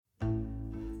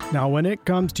Now, when it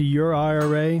comes to your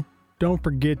IRA, don't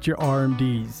forget your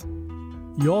RMDs.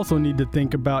 You also need to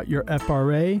think about your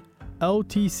FRA,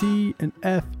 LTC, and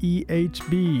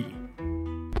FEHB.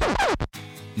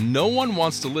 No one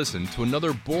wants to listen to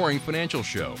another boring financial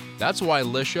show. That's why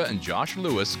Alicia and Josh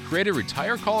Lewis created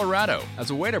Retire Colorado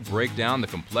as a way to break down the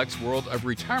complex world of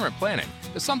retirement planning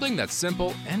to something that's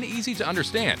simple and easy to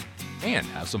understand, and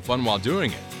have some fun while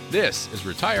doing it. This is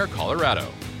Retire Colorado.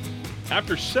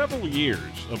 After several years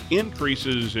of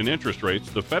increases in interest rates,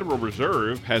 the Federal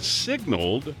Reserve has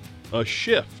signaled a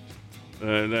shift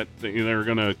that they're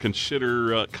going to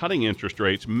consider cutting interest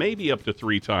rates maybe up to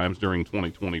 3 times during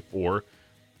 2024.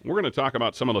 We're going to talk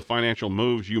about some of the financial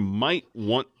moves you might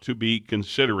want to be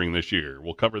considering this year.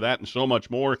 We'll cover that and so much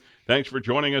more. Thanks for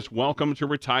joining us. Welcome to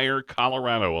Retire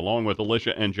Colorado, along with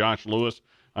Alicia and Josh Lewis.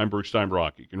 I'm Bruce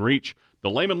Steinbrock. You can reach the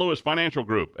Layman Lewis Financial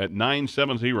Group at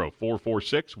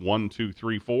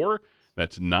 970-446-1234.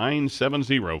 That's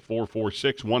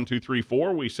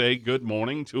 970-446-1234. We say good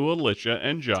morning to Alicia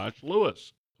and Josh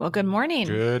Lewis. Well, good morning.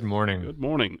 Good morning. Good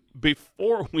morning.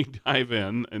 Before we dive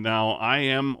in, and now I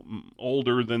am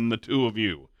older than the two of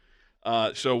you.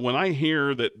 So when I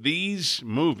hear that these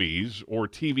movies or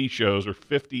TV shows are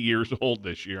 50 years old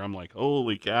this year, I'm like,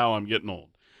 holy cow, I'm getting old.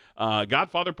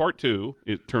 Godfather Part 2,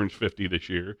 it turns 50 this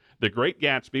year. The Great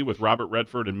Gatsby with Robert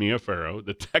Redford and Mia Farrow.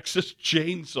 The Texas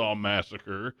Chainsaw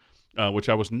Massacre, which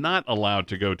I was not allowed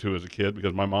to go to as a kid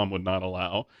because my mom would not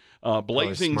allow.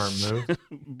 Blazing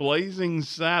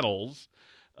Saddles,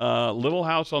 Little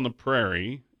House on the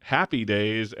Prairie, Happy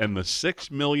Days, and The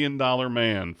 $6 Million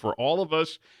Man. For all of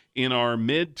us in our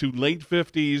mid to late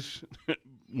 50s,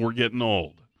 we're getting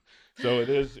old. So it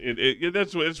is.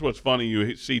 That's what's funny.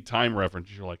 You see time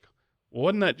references. You're like,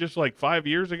 wasn't that just like 5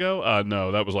 years ago?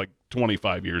 No, that was like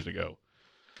 25 years ago.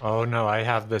 Oh no, I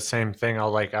have the same thing.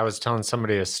 I was telling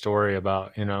somebody a story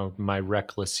about, my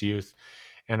reckless youth.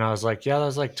 And I was like, yeah, that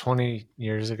was like 20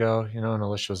 years ago, and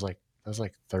Alicia was like, that was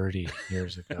like 30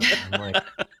 years ago. I'm like,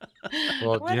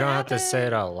 well, you don't have to say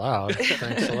it out loud.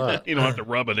 Thanks a lot. You don't have to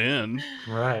rub it in.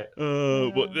 Right.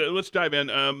 Well, let's dive in.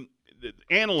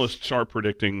 Analysts are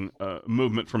predicting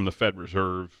movement from the Fed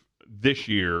Reserve this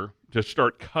year to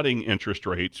start cutting interest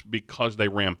rates because they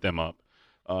ramped them up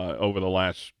over the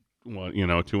last,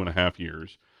 2.5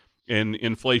 years. And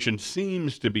inflation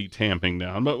seems to be tamping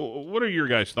down. But what are your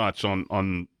guys' thoughts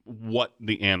on what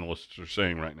the analysts are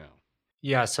saying right now?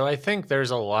 Yeah, so I think there's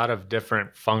a lot of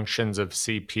different functions of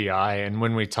CPI. And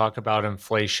when we talk about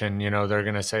inflation, they're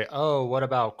going to say, oh, what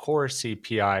about core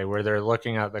CPI, where they're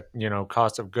looking at the,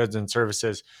 cost of goods and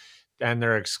services, and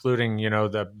they're excluding,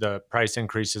 the price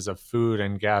increases of food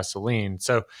and gasoline.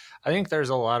 So I think there's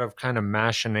a lot of kind of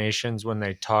machinations when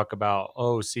they talk about,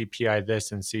 CPI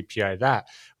this and CPI that,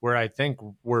 where I think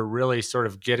we're really sort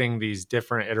of getting these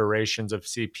different iterations of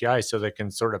CPI so they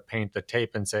can sort of paint the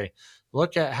tape and say,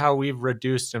 look at how we've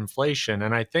reduced inflation.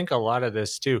 And I think a lot of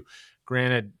this too,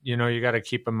 granted, you got to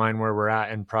keep in mind where we're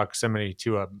at in proximity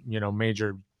to a,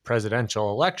 major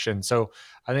presidential election. So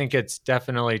I think it's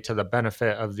definitely to the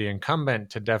benefit of the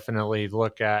incumbent to definitely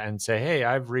look at and say, hey,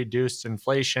 I've reduced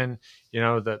inflation.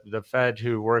 The Fed,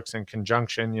 who works in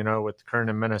conjunction, with the current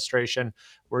administration,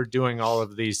 we're doing all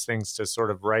of these things to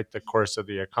sort of right the course of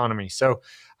the economy. So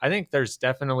I think there's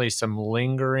definitely some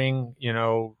lingering,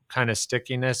 kind of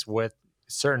stickiness with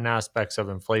certain aspects of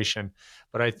inflation.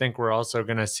 But I think we're also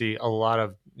going to see a lot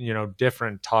of,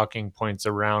 different talking points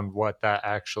around what that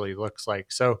actually looks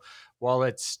like. So while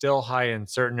it's still high in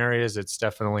certain areas, it's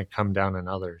definitely come down in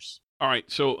others. All right,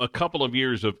 so a couple of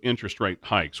years of interest rate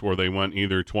hikes where they went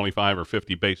either 25 or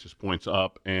 50 basis points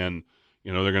up, and,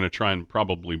 they're going to try and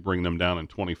probably bring them down in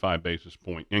 25 basis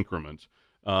point increments.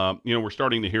 We're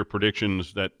starting to hear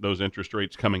predictions that those interest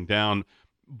rates coming down.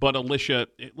 But Alicia,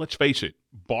 let's face it,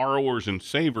 borrowers and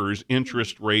savers,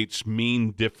 interest rates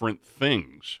mean different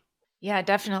things. Yeah,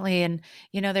 definitely. And,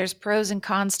 there's pros and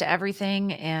cons to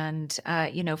everything. And,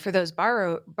 for those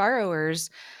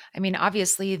borrowers,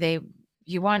 obviously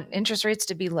you want interest rates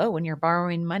to be low when you're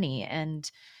borrowing money, and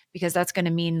because that's going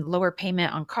to mean lower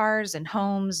payment on cars and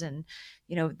homes and,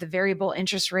 the variable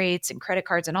interest rates and credit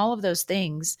cards and all of those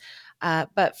things.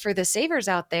 But for the savers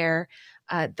out there,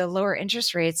 the lower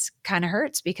interest rates kind of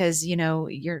hurts because,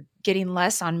 you're getting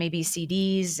less on maybe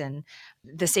CDs and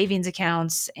the savings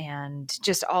accounts and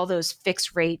just all those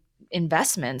fixed rate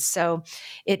investments. So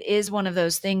it is one of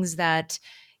those things that,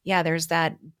 there's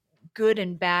that good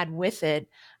and bad with it,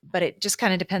 but it just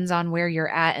kind of depends on where you're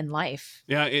at in life.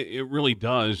 Yeah, it really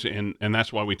does. And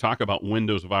that's why we talk about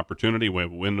windows of opportunity. We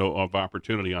have a window of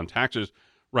opportunity on taxes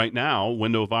right now,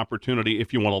 window of opportunity,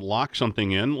 if you want to lock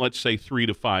something in, let's say 3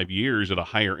 to 5 years at a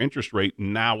higher interest rate,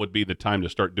 now would be the time to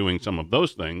start doing some of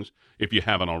those things if you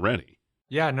haven't already.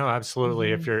 Yeah, no, absolutely.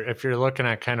 Mhm. If you're looking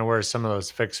at kind of where some of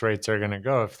those fixed rates are going to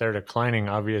go, if they're declining,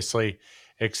 obviously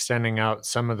extending out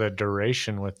some of the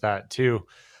duration with that too.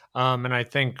 And I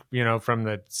think, from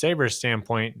the saver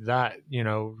standpoint, that,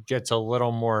 gets a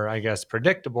little more, I guess,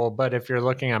 predictable. But if you're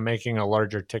looking at making a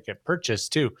larger ticket purchase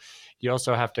too, you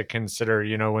also have to consider,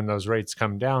 when those rates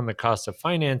come down, the cost of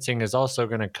financing is also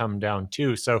going to come down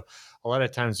too. So a lot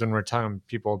of times when we're talking to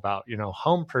people about,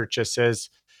 home purchases,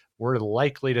 we're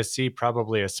likely to see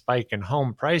probably a spike in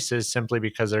home prices simply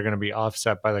because they're going to be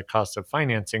offset by the cost of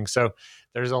financing. So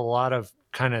there's a lot of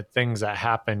kind of things that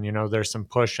happen. There's some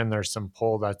push and there's some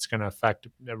pull that's going to affect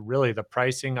really the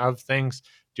pricing of things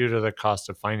due to the cost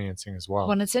of financing as Well,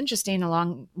 well. and it's interesting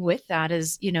along with that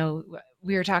is,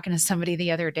 we were talking to somebody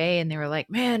the other day and they were like,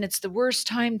 man, it's the worst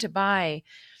time to buy.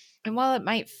 And while it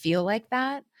might feel like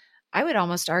that, I would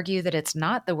almost argue that it's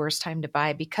not the worst time to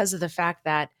buy because of the fact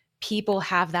that people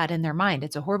have that in their mind.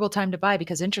 It's a horrible time to buy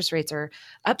because interest rates are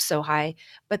up so high,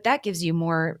 but that gives you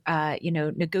more,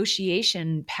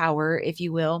 negotiation power, if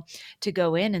you will, to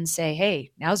go in and say, "Hey,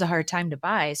 now's a hard time to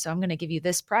buy, so I'm going to give you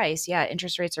this price. Yeah,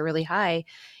 interest rates are really high."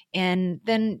 And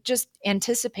then just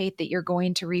anticipate that you're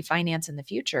going to refinance in the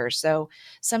future. So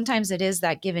sometimes it is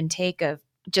that give and take of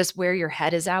just where your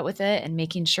head is at with it and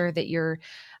making sure that you're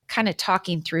kind of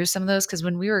talking through some of those. Cause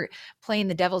when we were playing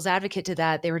the devil's advocate to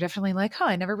that, they were definitely like,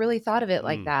 I never really thought of it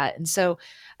like Mm. that. And so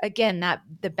again, that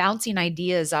the bouncing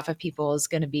ideas off of people is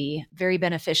going to be very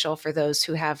beneficial for those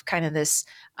who have kind of this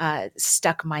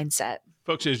stuck mindset.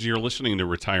 Folks, as you're listening to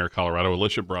Retire Colorado,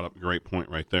 Alicia brought up a great point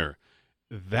right there.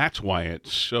 That's why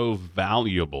it's so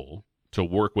valuable to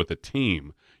work with a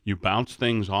team. You bounce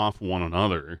things off one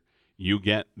another. You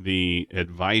get the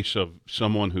advice of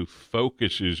someone who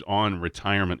focuses on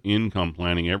retirement income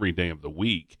planning every day of the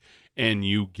week. And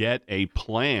you get a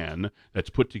plan that's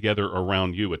put together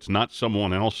around you. It's not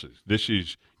someone else's. This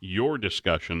is your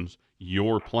discussions,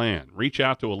 your plan. Reach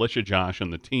out to Alicia, Josh,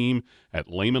 and the team at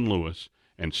Layman Lewis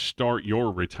and start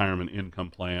your retirement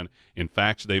income plan. In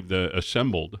fact, they've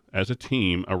assembled as a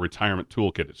team a retirement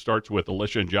toolkit. It starts with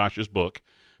Alicia and Josh's book,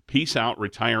 Peace Out,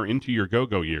 Retire into Your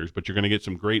Go-Go Years, but you're going to get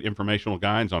some great informational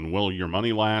guides on will your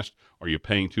money last, are you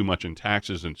paying too much in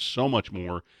taxes, and so much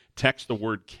more. Text the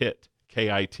word KIT,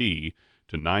 K-I-T,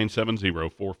 to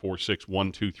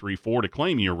 970-446-1234 to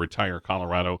claim your Retire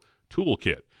Colorado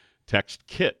toolkit. Text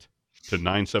KIT to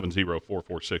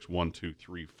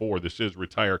 970-446-1234. This is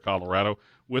Retire Colorado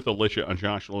with Alicia and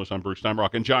Josh Lewis. I'm Bruce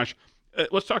Steinbrock. And Josh,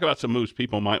 let's talk about some moves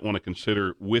people might want to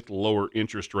consider with lower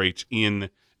interest rates in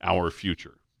our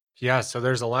future. Yeah, so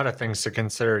there's a lot of things to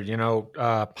consider.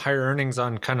 Higher earnings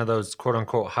on kind of those quote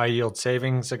unquote high yield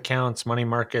savings accounts, money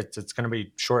markets, it's going to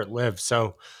be short lived.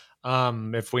 So,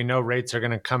 if we know rates are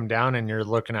going to come down and you're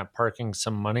looking at parking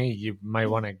some money, you might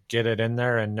want to get it in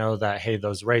there and know that, hey,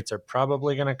 those rates are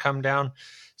probably going to come down.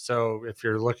 So, if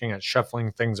you're looking at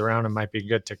shuffling things around, it might be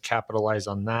good to capitalize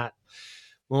on that.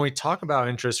 When we talk about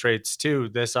interest rates too,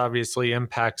 this obviously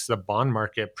impacts the bond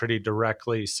market pretty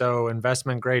directly. So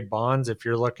investment grade bonds, if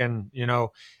you're looking,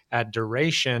 at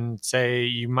duration, say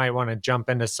you might want to jump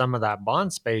into some of that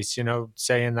bond space,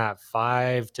 say in that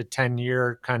 5 to 10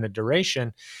 year kind of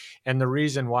duration. And the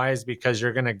reason why is because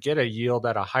you're going to get a yield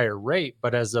at a higher rate.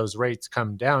 But as those rates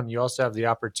come down, you also have the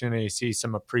opportunity to see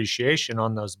some appreciation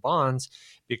on those bonds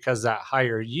because that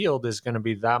higher yield is going to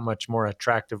be that much more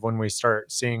attractive when we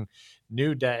start seeing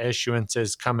new debt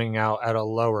issuances coming out at a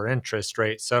lower interest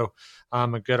rate. So, a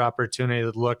good opportunity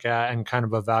to look at and kind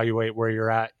of evaluate where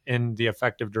you're at in the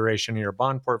effective duration of your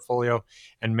bond portfolio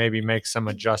and maybe make some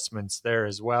adjustments there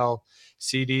as well.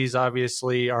 CDs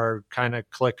obviously are kind of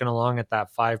clicking along at that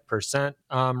 5%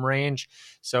 range.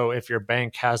 So, if your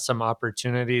bank has some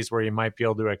opportunities where you might be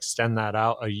able to extend that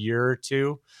out a year or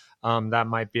two, that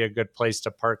might be a good place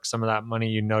to park some of that money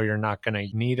you're not going to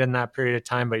need in that period of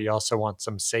time, but you also want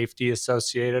some safety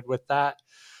associated with that.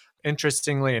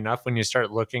 Interestingly enough, when you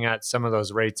start looking at some of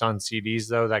those rates on CDs,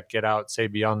 though, that get out, say,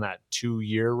 beyond that 2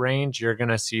 year range, you're going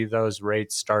to see those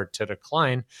rates start to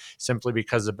decline simply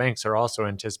because the banks are also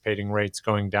anticipating rates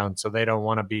going down. So they don't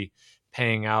want to be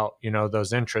paying out,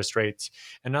 those interest rates.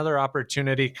 Another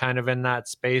opportunity kind of in that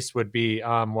space would be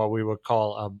what we would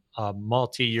call a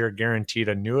multi-year guaranteed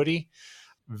annuity.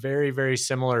 Very, very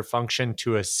similar function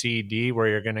to a CD where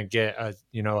you're going to get a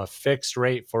fixed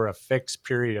rate for a fixed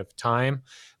period of time.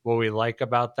 What we like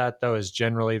about that though is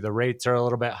generally the rates are a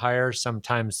little bit higher.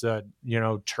 Sometimes the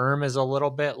term is a little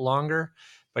bit longer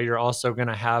but you're also going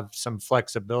to have some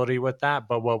flexibility with that.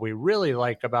 But what we really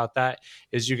like about that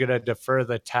is you get to defer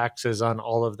the taxes on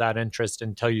all of that interest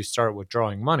until you start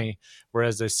withdrawing money.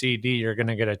 Whereas a CD, you're going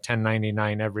to get a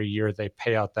 1099 every year they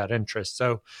pay out that interest.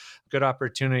 So good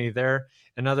opportunity there.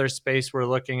 Another space we're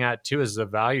looking at too is the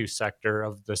value sector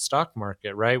of the stock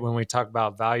market, right? When we talk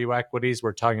about value equities,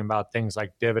 we're talking about things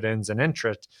like dividends and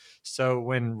interest. So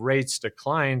when rates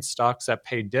decline, stocks that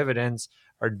pay dividends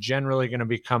are generally going to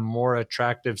become more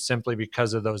attractive simply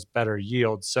because of those better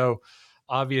yields. So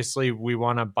obviously we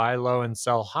want to buy low and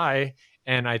sell high.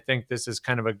 And I think this is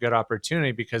kind of a good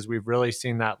opportunity because we've really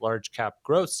seen that large cap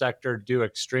growth sector do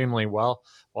extremely well,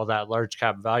 while that large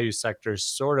cap value sector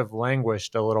sort of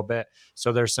languished a little bit.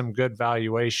 So there's some good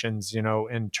valuations,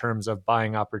 in terms of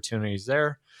buying opportunities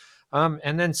there.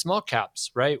 And then small caps,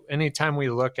 right? Anytime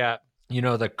we look at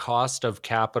the cost of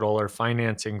capital or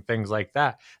financing, things like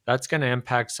that, that's going to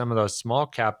impact some of those small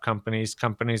cap companies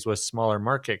with smaller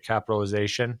market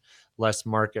capitalization, less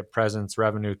market presence,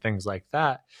 revenue, things like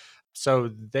that.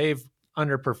 So they've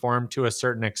underperformed to a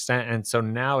certain extent. And so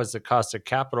now as the cost of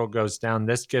capital goes down,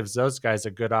 this gives those guys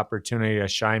a good opportunity to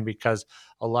shine because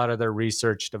a lot of their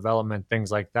research, development,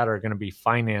 things like that are going to be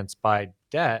financed by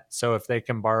debt. So if they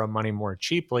can borrow money more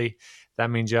cheaply, that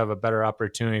means you have a better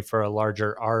opportunity for a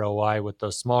larger ROI with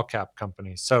those small cap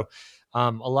companies. So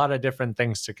a lot of different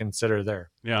things to consider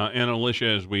there. Yeah, and Alicia,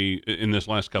 as we, in this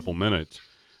last couple minutes,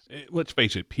 let's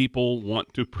face it, people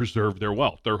want to preserve their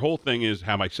wealth. Their whole thing is,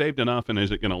 have I saved enough and is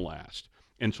it going to last?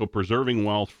 And so preserving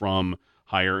wealth from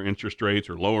higher interest rates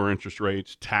or lower interest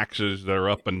rates, taxes that are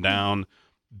up and down,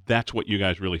 that's what you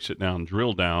guys really sit down,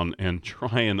 drill down, and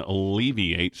try and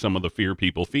alleviate some of the fear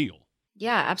people feel.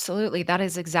 Yeah, absolutely. That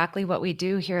is exactly what we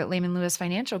do here at Layman Lewis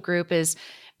Financial Group, is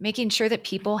making sure that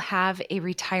people have a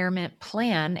retirement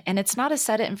plan, and it's not a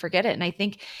set it and forget it. And I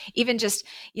think even just,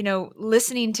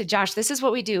 listening to Josh, this is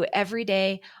what we do every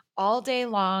day, all day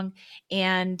long.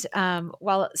 And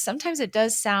while sometimes it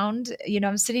does sound,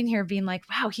 I'm sitting here being like,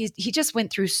 wow, he just went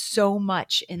through so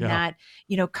much in that,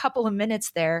 couple of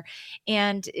minutes there.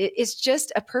 And it's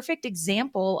just a perfect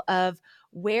example of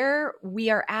where we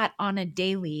are at on a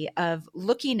daily, of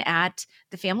looking at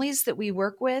the families that we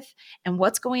work with and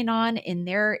what's going on in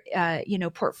their,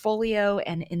 portfolio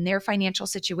and in their financial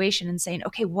situation, and saying,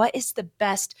 okay, what is the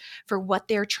best for what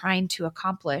they're trying to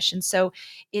accomplish? And so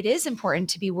it is important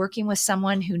to be working with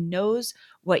someone who knows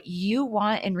what you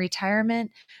want in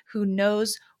retirement, who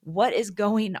knows what is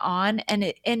going on,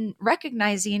 and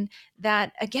recognizing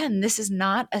that, again, this is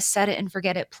not a set it and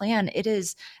forget it plan. It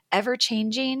is ever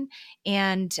changing.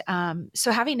 And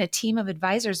so having a team of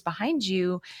advisors behind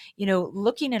you,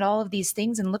 looking at all of these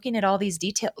things and looking at all these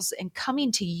details and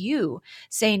coming to you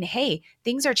saying, hey,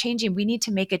 things are changing. We need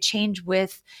to make a change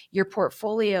with your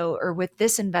portfolio, or with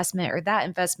this investment or that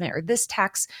investment or this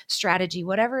tax strategy,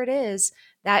 whatever it is,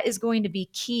 that is going to be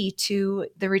key to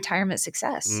the retirement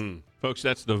success. Folks,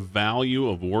 that's the value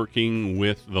of working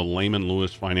with the Layman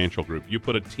Lewis Financial Group. You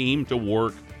put a team to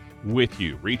work with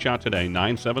you. Reach out today,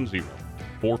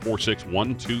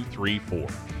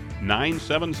 970-446-1234.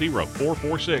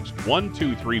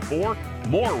 970-446-1234.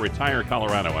 More Retire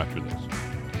Colorado after this.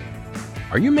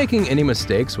 Are you making any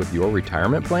mistakes with your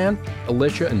retirement plan?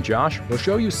 Alicia and Josh will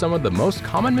show you some of the most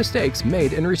common mistakes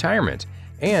made in retirement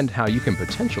and how you can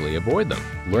potentially avoid them.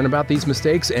 Learn about these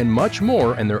mistakes and much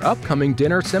more in their upcoming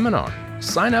dinner seminar.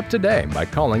 Sign up today by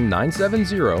calling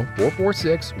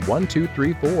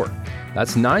 970-446-1234.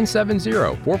 That's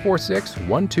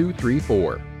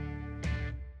 970-446-1234.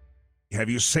 Have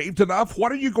you saved enough?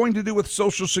 What are you going to do with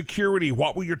Social Security?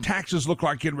 What will your taxes look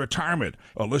like in retirement?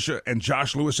 Alicia and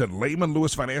Josh Lewis at Layman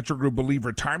Lewis Financial Group believe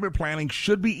retirement planning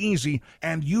should be easy,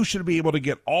 and you should be able to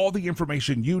get all the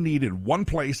information you need in one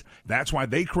place. That's why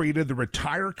they created the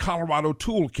Retire Colorado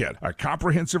Toolkit, a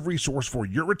comprehensive resource for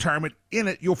your retirement. In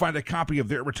it, you'll find a copy of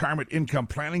their retirement income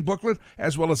planning booklet,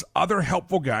 as well as other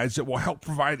helpful guides that will help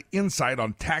provide insight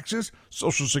on taxes,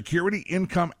 Social Security,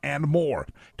 income, and more.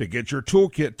 To get your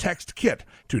toolkit, text KIT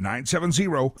to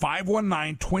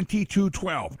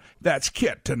 970-519-2212. That's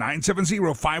KIT to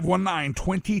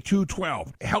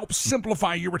 970-519-2212. Help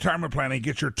simplify your retirement planning.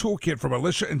 Get your toolkit from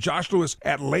Alicia and Josh Lewis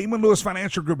at Layman Lewis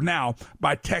Financial Group now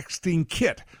by texting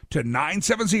KIT to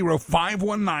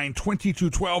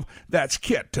 970-519-2212. That's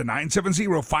KIT to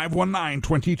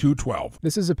 970-519-2212.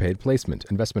 This is a paid placement.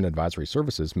 Investment advisory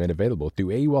services made available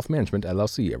through AE Wealth Management,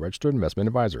 LLC, a registered investment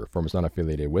advisor. Firm is not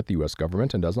affiliated with the U.S.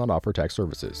 government and does not offer tax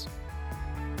services.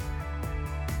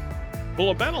 Well,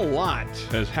 I bet a lot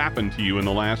has happened to you in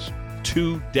the last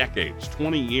 2 decades,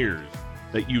 20 years,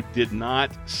 that you did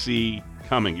not see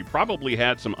coming. You probably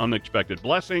had some unexpected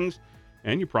blessings.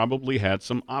 and you probably had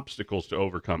some obstacles to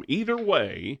overcome. Either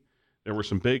way, there were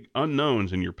some big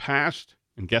unknowns in your past,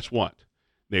 and guess what?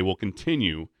 They will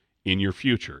continue in your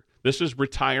future. This is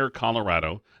Retire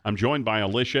Colorado. I'm joined by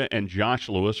Alicia and Josh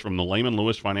Lewis from the Layman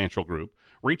Lewis Financial Group.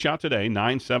 Reach out today,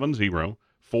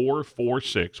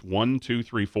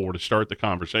 970-446-1234 to start the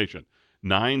conversation.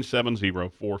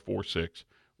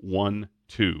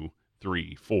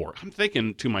 970-446-1234. I'm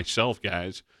thinking to myself,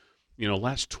 guys,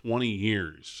 last 20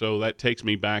 years. So that takes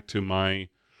me back to my,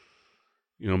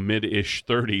 mid-ish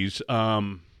 30s.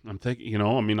 I'm thinking,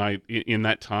 in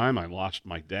that time, I lost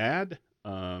my dad.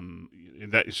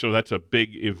 So that's a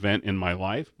big event in my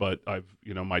life. But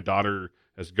my daughter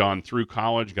has gone through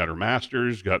college, got her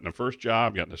master's, gotten a first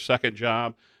job, gotten a second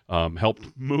job,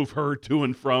 helped move her to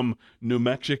and from New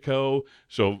Mexico.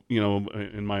 So,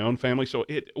 in my own family. So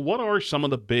what are some of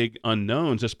the big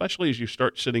unknowns, especially as you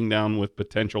start sitting down with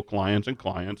potential clients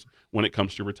when it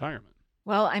comes to retirement?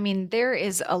 Well, I mean, there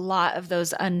is a lot of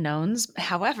those unknowns.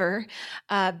 However,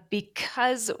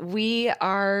 because we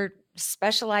are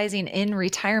specializing in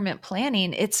retirement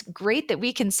planning, it's great that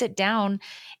we can sit down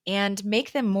and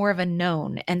make them more of a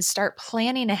known and start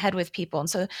planning ahead with people. And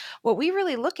so, what we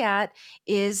really look at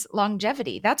is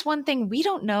longevity. That's one thing. We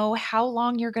don't know how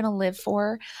long you're going to live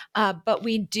for, but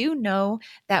we do know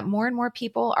that more and more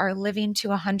people are living to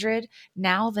 100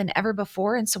 now than ever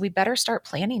before. And so we better start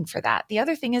planning for that. The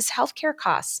other thing is healthcare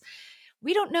costs.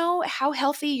 We don't know how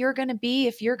healthy you're going to be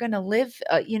if you're going to live,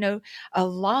 a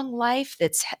long life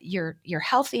that's you're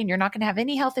healthy and you're not going to have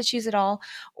any health issues at all,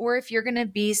 or if you're going to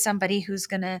be somebody who's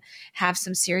going to have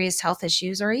some serious health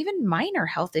issues or even minor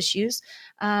health issues.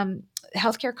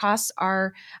 Healthcare costs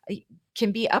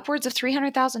can be upwards of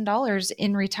 $300,000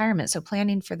 in retirement. So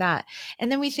planning for that. And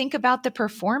then we think about the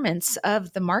performance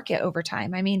of the market over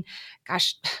time. I mean,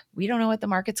 gosh, we don't know what the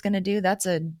market's going to do. That's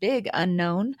a big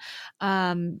unknown.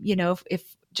 If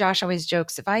Josh always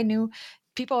jokes, if I knew,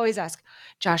 people always ask,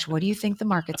 Josh, what do you think the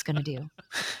market's going to do?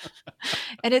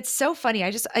 And it's so funny.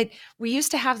 We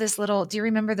used to have this little, do you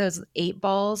remember those 8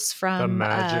 balls from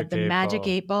the magic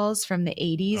 8 balls from the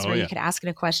 80s where you could ask it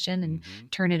a question and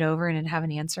turn it over and it'd have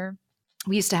an answer?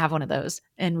 We used to have one of those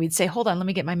and we'd say, hold on, let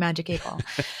me get my magic 8 ball.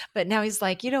 But now he's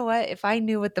like, you know what? If I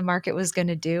knew what the market was going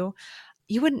to do,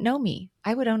 you wouldn't know me.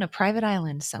 I would own a private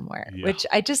island somewhere, which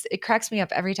it cracks me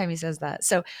up every time he says that.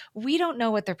 So we don't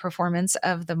know what the performance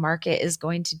of the market is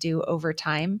going to do over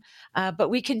time, but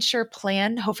we can sure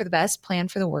plan, hope for the best, plan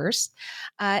for the worst.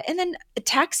 And then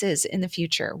taxes in the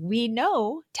future. We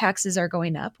know taxes are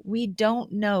going up. We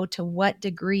don't know to what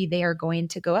degree they are going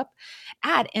to go up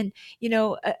at. And,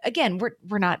 again,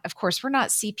 we're not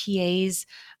CPAs.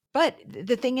 But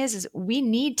the thing is we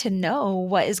need to know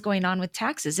what is going on with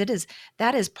taxes.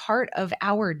 That is part of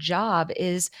our job,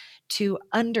 is to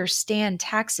understand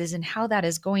taxes and how that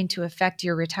is going to affect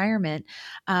your retirement.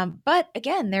 But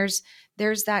again, there's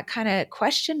that kind of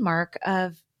question mark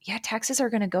of, taxes are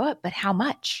going to go up, but how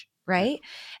much, right?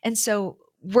 And so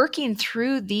working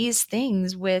through these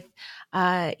things with,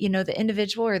 the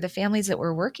individual or the families that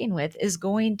we're working with is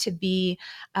going to be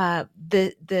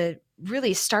the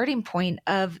really starting point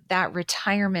of that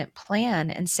retirement plan,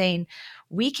 and saying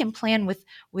we can plan with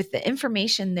the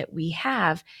information that we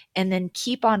have and then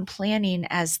keep on planning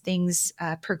as things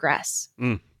progress.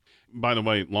 By the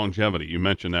way, longevity, you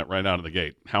mentioned that right out of the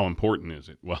gate. How important is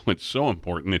it? Well, it's so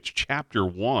important. It's chapter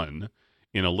 1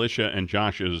 in Alicia and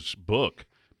Josh's book,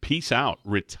 Peace Out,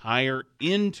 Retire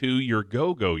into Your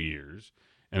Go-Go Years.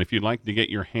 And if you'd like to get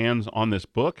your hands on this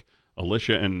book,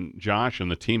 Alicia and Josh and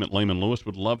the team at Layman Lewis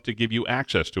would love to give you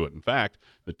access to it. In fact,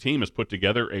 the team has put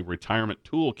together a retirement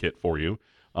toolkit for you.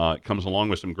 It comes along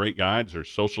with some great guides. There's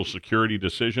Social Security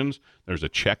decisions. There's a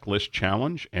checklist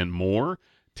challenge and more.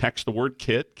 Text the word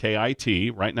KIT,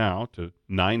 K-I-T, right now to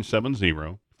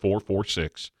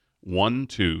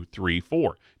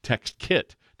 970-446-1234. Text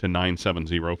KIT to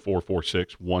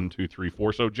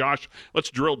 970-446-1234. So, Josh, let's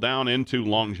drill down into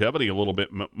longevity a little bit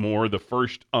more. The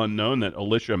first unknown that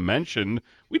Alicia mentioned,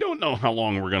 we don't know how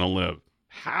long we're going to live.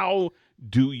 How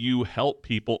do you help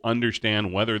people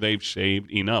understand whether they've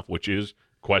saved enough, which is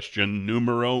question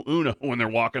numero uno when they're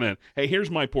walking in? Hey,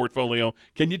 here's my portfolio.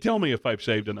 Can you tell me if I've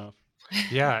saved enough?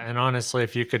 Yeah, and honestly,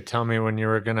 if you could tell me when you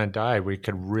were going to die, we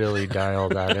could really dial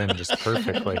that in just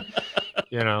perfectly.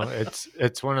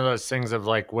 It's one of those things of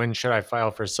like, when should I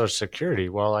file for Social Security?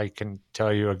 Well, I can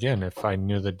tell you again if I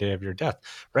knew the day of your death,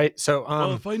 right? So,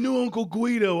 well, if I knew Uncle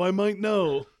Guido, I might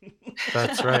know.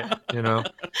 That's right,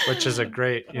 which is a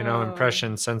great,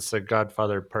 impression since The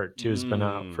Godfather Part 2 has been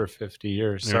out for 50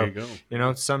 years. There so, you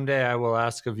go. Someday I will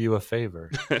ask of you a favor.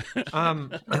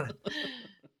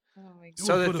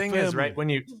 So the thing is, right, when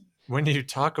when you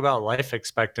talk about life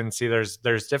expectancy,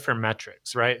 there's different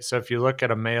metrics, right? So if you look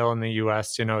at a male in the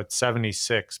US, it's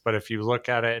 76, but if you look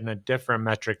at it in a different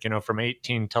metric, from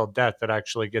 18 till death, it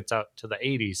actually gets out to the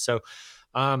 80s. So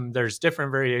there's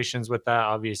different variations with that.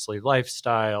 Obviously,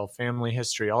 lifestyle, family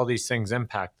history, all these things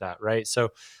impact that, right? So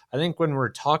I think when we're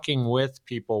talking with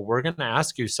people, we're going to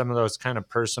ask you some of those kind of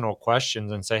personal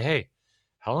questions and say, hey,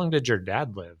 how long did your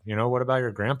dad live? What about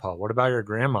your grandpa? What about your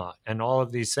grandma? And all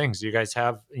of these things. Do you guys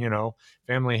have,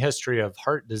 family history of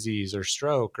heart disease or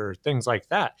stroke or things like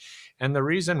that? And the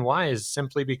reason why is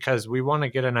simply because we want to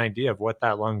get an idea of what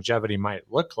that longevity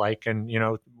might look like and,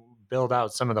 build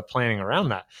out some of the planning around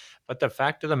that. But the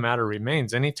fact of the matter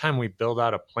remains, anytime we build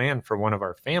out a plan for one of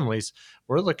our families,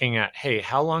 we're looking at, hey,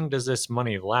 how long does this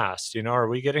money last? Are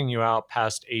we getting you out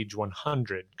past age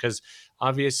 100? Because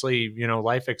obviously,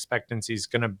 life expectancy is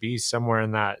going to be somewhere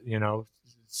in that,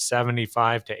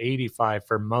 75 to 85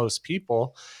 for most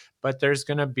people. But there's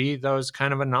going to be those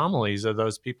kind of anomalies of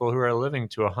those people who are living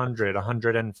to 100,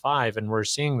 105. And we're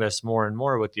seeing this more and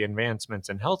more with the advancements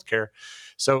in healthcare.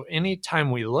 So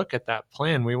anytime we look at that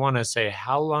plan, we want to say,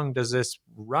 how long does this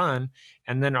run?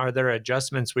 And then are there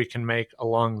adjustments we can make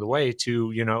along the way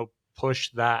to,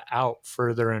 push that out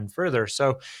further and further?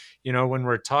 So, when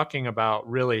we're talking about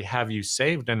really, have you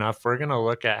saved enough? We're going to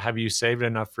look at, have you saved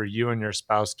enough for you and your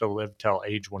spouse to live till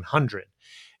age 100?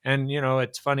 And,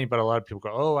 it's funny, but a lot of people go,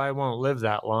 oh, I won't live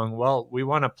that long. Well, we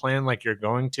want to plan like you're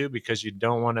going to, because you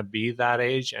don't want to be that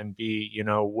age and be,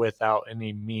 without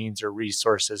any means or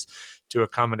resources to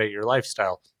accommodate your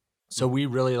lifestyle. So we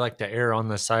really like to err on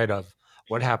the side of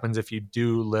what happens if you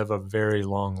do live a very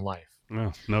long life.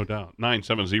 Well, no doubt.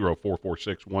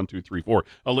 970-446-1234.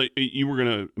 You were going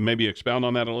to maybe expound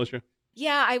on that, Alicia?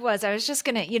 Yeah, I was. I was just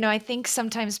going to, I think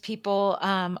sometimes people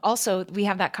also, we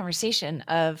have that conversation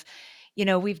of,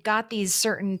 we've got these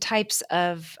certain types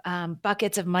of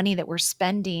buckets of money that we're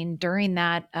spending during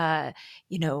that,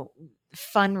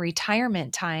 fun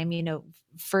retirement time,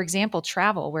 for example,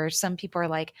 travel, where some people are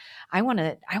like, I want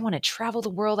to travel the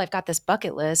world. I've got this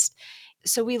bucket list.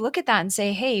 So we look at that and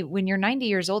say, hey, when you're 90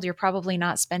 years old, you're probably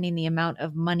not spending the amount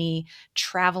of money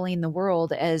traveling the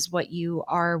world as what you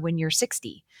are when you're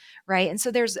 60. Right. And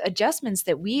so there's adjustments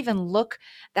that we even look,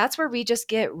 that's where we just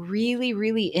get really,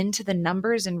 really into the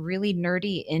numbers and really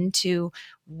nerdy into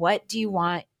what do you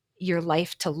want your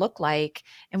life to look like.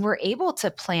 And we're able to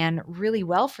plan really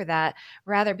well for that,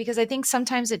 rather, because I think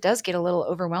sometimes it does get a little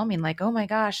overwhelming, like, oh my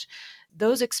gosh,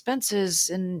 those expenses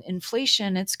and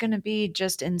inflation, it's going to be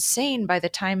just insane by the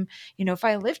time, if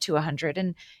I live to 100.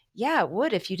 And yeah, it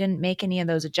would if you didn't make any of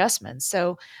those adjustments.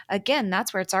 So again,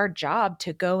 that's where it's our job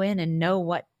to go in and know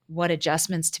what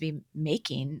adjustments to be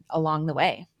making along the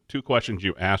way. Two questions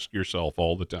you ask yourself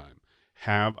all the time.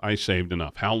 Have I saved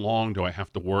enough? How long do I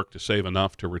have to work to save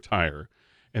enough to retire?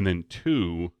 And then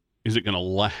two, is it going to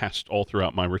last all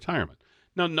throughout my retirement?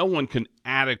 Now, no one can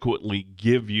adequately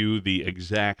give you the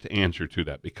exact answer to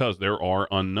that because there are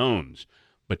unknowns,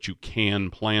 but you can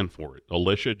plan for it.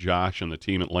 Alicia, Josh, and the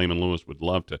team at Layman Lewis would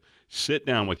love to sit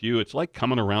down with you. It's like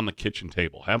coming around the kitchen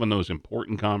table, having those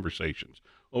important conversations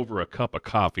over a cup of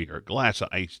coffee or a glass of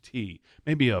iced tea,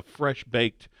 maybe a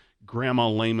fresh-baked Grandma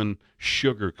Layman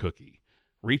sugar cookie.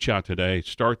 Reach out today.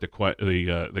 Start the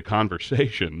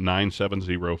conversation,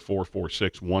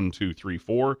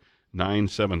 970-446-1234.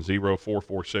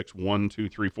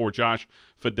 970-446-1234. Josh,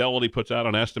 Fidelity puts out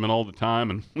an estimate all the time,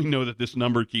 and we know that this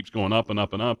number keeps going up and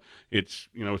up and up. It's,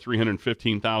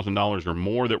 $315,000 or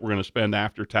more that we're going to spend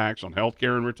after tax on health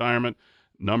care and retirement.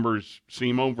 Numbers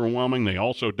seem overwhelming. They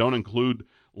also don't include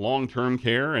long-term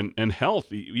care and health.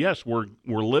 Yes, we're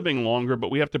living longer,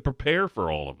 but we have to prepare for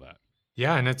all of that.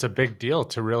 Yeah, and it's a big deal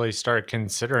to really start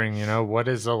considering, what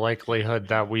is the likelihood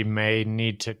that we may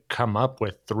need to come up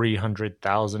with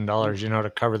 $300,000, to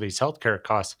cover these healthcare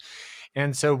costs.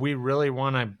 And so we really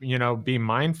want to, be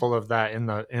mindful of that in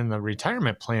the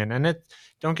retirement plan. And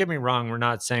don't get me wrong, we're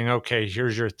not saying, okay,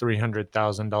 here's your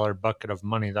 $300,000 bucket of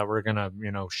money that we're going to,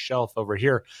 shelf over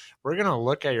here. We're going to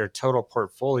look at your total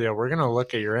portfolio. We're going to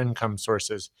look at your income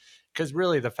sources. Because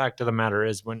really the fact of the matter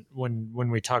is when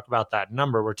we talk about that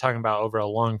number, we're talking about over a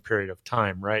long period of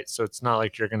time, right? So it's not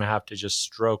like you're going to have to just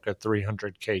stroke a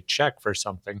 $300K check for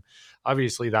something.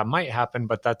 Obviously that might happen,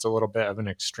 but that's a little bit of an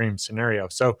extreme scenario.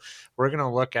 So we're going to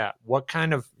look at what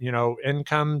kind of,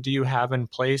 income do you have in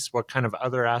place? What kind of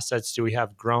other assets do we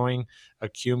have growing,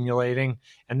 accumulating?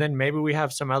 And then maybe we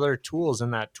have some other tools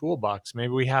in that toolbox.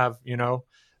 Maybe we have,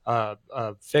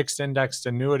 a fixed indexed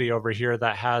annuity over here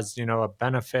that has, a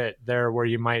benefit there where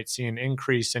you might see an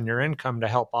increase in your income to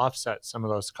help offset some of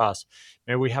those costs.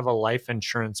 Maybe we have a life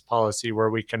insurance policy where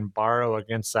we can borrow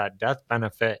against that death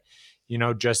benefit,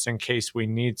 just in case we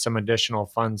need some additional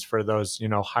funds for those,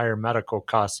 higher medical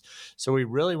costs. So we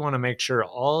really want to make sure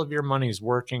all of your money is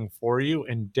working for you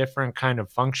in different kind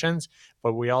of functions,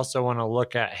 but we also want to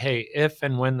look at, hey, if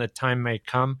and when the time may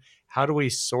come, how do we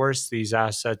source these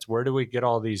assets? Where do we get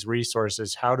all these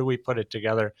resources? How do we put it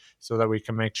together so that we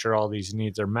can make sure all these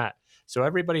needs are met? So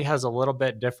everybody has a little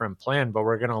bit different plan, but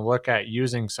we're going to look at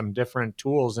using some different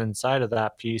tools inside of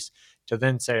that piece to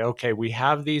then say, okay, we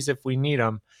have these if we need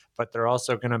them, but they're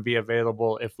also going to be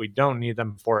available if we don't need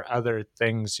them for other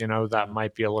things, that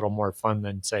might be a little more fun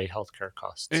than, say, healthcare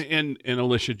costs. And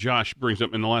Alicia, Josh brings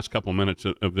up in the last couple minutes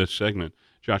of this segment,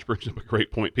 Josh brings up a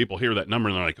great point. People hear that number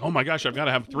and they're like, oh my gosh, I've got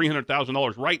to have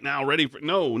 $300,000 right now ready for,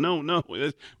 no.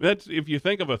 That's, if you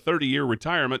think of a 30-year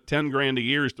retirement, 10 grand a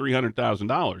year is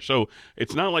 $300,000. So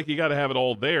it's not like you got to have it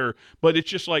all there, but it's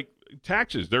just like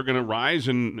taxes. They're going to rise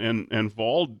and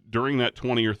fall during that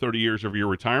 20 or 30 years of your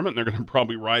retirement. They're going to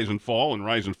probably rise and fall.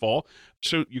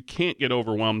 So you can't get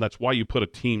overwhelmed. That's why you put a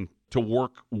team to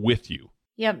work with you.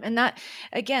 Yep. And that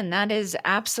is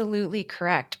absolutely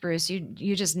correct, Bruce.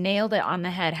 You just nailed it on the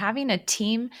head. Having a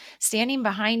team standing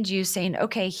behind you saying,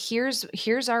 okay, here's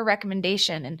our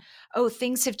recommendation, and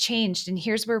things have changed, and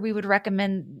here's where we would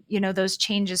recommend, those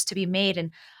changes to be made. And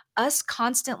us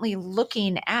constantly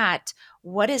looking at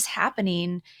what is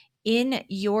happening in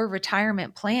your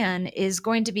retirement plan is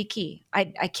going to be key.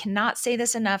 I cannot say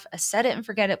this enough. A set it and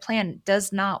forget it plan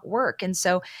does not work. And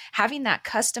so having that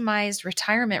customized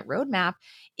retirement roadmap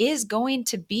is going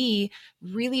to be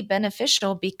really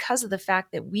beneficial because of the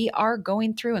fact that we are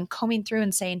going through and combing through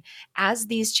and saying, as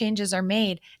these changes are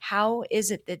made, how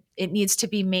is it that it needs to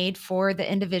be made for the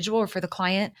individual or for the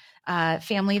client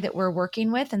family that we're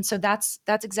working with. And so that's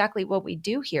exactly what we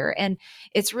do here. And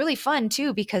it's really fun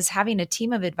too, because having a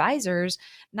team of advisors,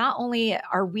 not only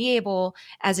are we able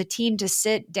as a team to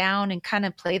sit down and kind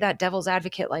of play that devil's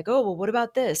advocate, like, oh, well, what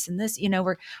about this and this?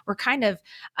 We're kind of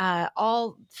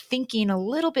all thinking a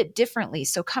little bit differently.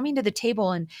 So coming to the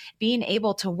table and being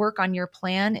able to work on your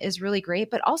plan is really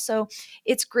great. But also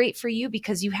it's great for you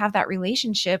because you have that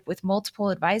relationship with multiple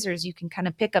advisors. You can kind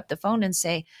of pick up the phone and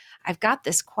say, I've got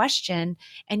this question,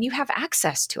 and you have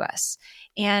access to us.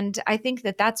 And I think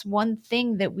that that's one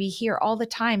thing that we hear all the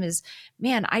time is,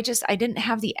 man, I didn't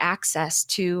have the access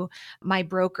to my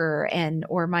broker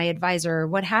or my advisor or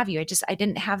what have you. I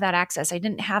didn't have that access. I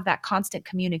didn't have that constant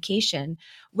communication,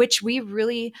 which we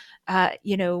really,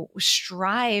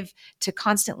 strive to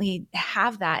constantly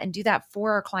have that and do that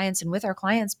for our clients and with our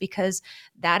clients, because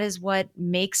that is what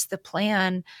makes the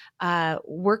plan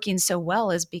working so well,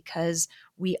 is because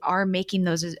we are making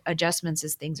those adjustments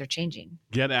as things are changing.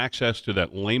 Get access to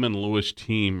that Layman Lewis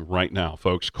team right now,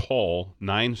 folks. Call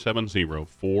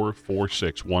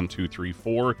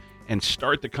 970-446-1234 and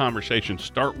start the conversation.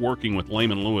 Start working with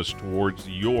Layman Lewis towards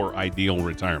your ideal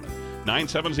retirement.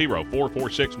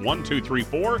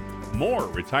 970-446-1234. More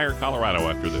Retire Colorado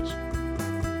after this.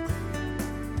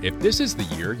 If this is the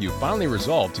year you finally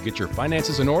resolve to get your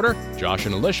finances in order, Josh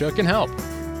and Alicia can help.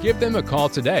 Give them a call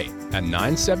today at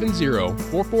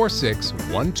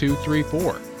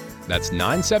 970-446-1234. That's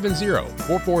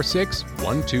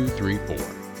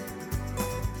 970-446-1234.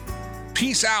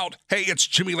 Peace out. Hey, it's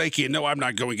Jimmy Lakey, and no, I'm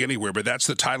not going anywhere, but that's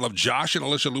the title of Josh and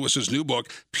Alicia Lewis's new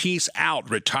book, Peace Out,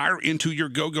 Retire into Your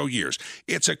Go-Go Years.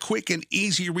 It's a quick and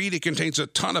easy read. It contains a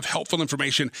ton of helpful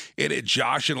information. In it,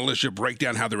 Josh and Alicia break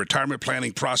down how the retirement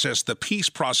planning process, the peace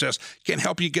process, can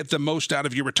help you get the most out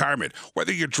of your retirement.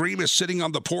 Whether your dream is sitting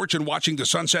on the porch and watching the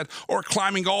sunset or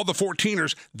climbing all the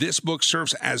 14ers, this book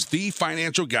serves as the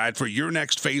financial guide for your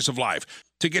next phase of life.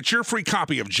 To get your free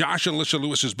copy of Josh and Alicia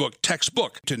Lewis's book, text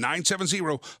book to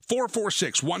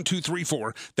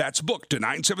 970-446-1234. That's book to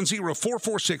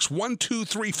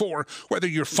 970-446-1234. Whether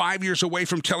you're 5 years away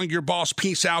from telling your boss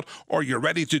peace out or you're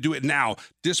ready to do it now,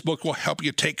 this book will help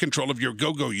you take control of your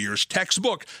go-go years. Text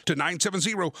book to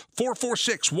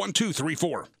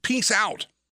 970-446-1234. Peace out.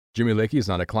 Jimmy Lakey is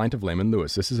not a client of Layman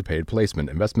Lewis. This is a paid placement.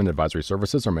 Investment advisory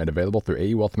services are made available through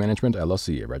AE Wealth Management,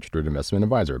 LLC, a registered investment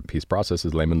advisor. Peace Process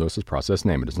is Layman Lewis's process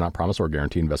name. It does not promise or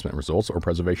guarantee investment results or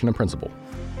preservation of principal.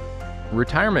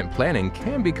 Retirement planning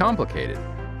can be complicated,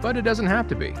 but it doesn't have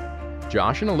to be.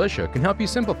 Josh and Alicia can help you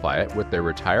simplify it with their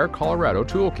Retire Colorado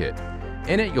Toolkit.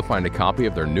 In it, you'll find a copy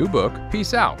of their new book,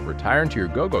 Peace Out, Retire into Your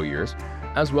Go-Go Years,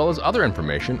 as well as other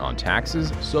information on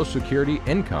taxes, Social Security,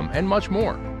 income, and much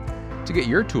more. To get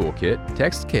your toolkit,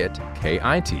 text KIT,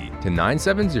 K-I-T, to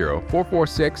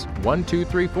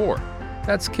 970-446-1234.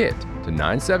 That's KIT to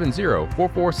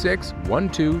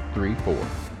 970-446-1234.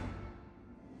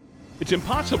 It's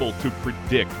impossible to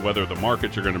predict whether the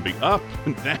markets are going to be up,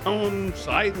 down,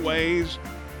 sideways,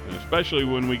 and especially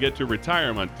when we get to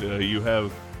retirement, you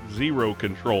have zero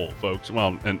control, folks.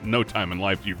 Well, and no time in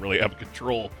life do you really have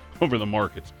control over the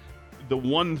markets. The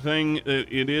one thing,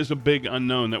 it is a big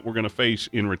unknown that we're going to face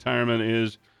in retirement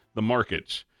is the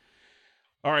markets.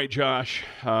 All right, Josh,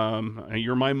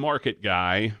 you're my market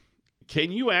guy.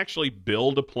 Can you actually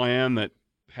build a plan that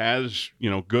has,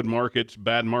 good markets,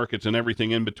 bad markets, and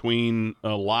everything in between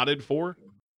allotted for?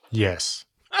 Yes.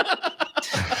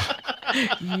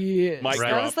 Yes. Mic That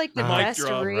drop. was like the Mic best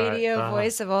drop. radio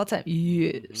voice of all time.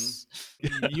 Yes.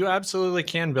 You absolutely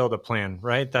can build a plan,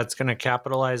 right? That's going to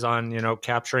capitalize on,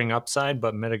 capturing upside,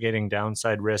 but mitigating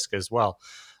downside risk as well.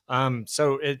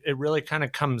 So it really kind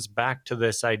of comes back to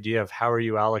this idea of how are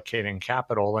you allocating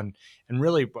capital and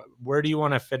really where do you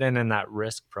want to fit in that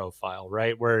risk profile,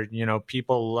 right? Where,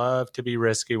 people love to be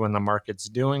risky when the market's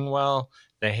doing well.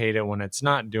 They hate it when it's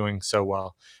not doing so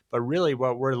well. But really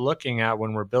what we're looking at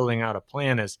when we're building out a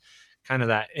plan is kind of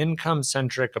that income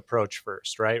centric approach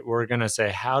first, right? We're going to say,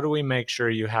 how do we make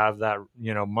sure you have that,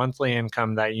 monthly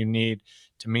income that you need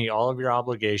to meet all of your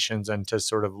obligations and to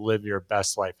sort of live your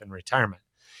best life in retirement?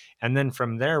 And then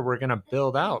from there, we're going to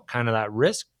build out kind of that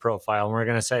risk profile. And we're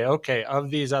going to say, okay,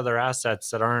 of these other assets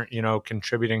that aren't,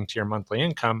 contributing to your monthly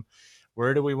income,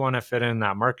 where do we want to fit in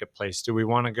that marketplace? Do we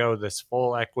want to go this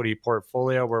full equity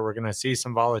portfolio where we're going to see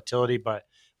some volatility, but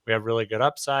we have really good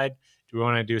upside? Do we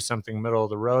want to do something middle of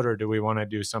the road, or do we want to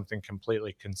do something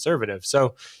completely conservative?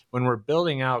 So when we're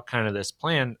building out kind of this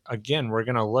plan, again, we're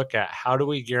going to look at how do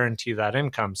we guarantee that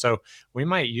income? So we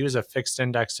might use a fixed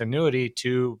index annuity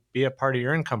to be a part of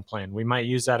your income plan. We might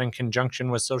use that in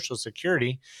conjunction with Social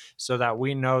Security so that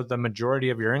we know the majority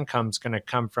of your income is going to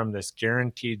come from this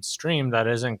guaranteed stream that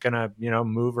isn't going to,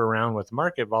 move around with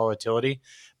market volatility.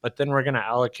 But then we're going to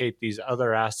allocate these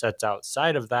other assets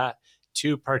outside of that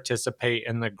to participate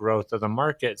in the growth of the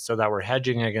market so that we're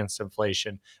hedging against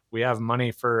inflation. We have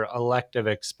money for elective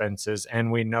expenses,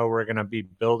 and we know we're going to be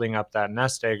building up that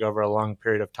nest egg over a long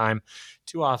period of time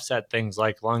to offset things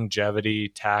like longevity,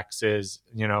 taxes,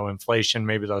 inflation,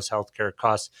 maybe those healthcare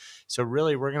costs. So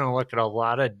really, we're going to look at a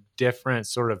lot of different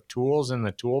sort of tools in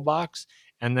the toolbox.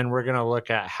 And then we're going to look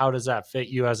at how does that fit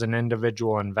you as an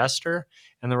individual investor?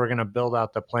 And then we're going to build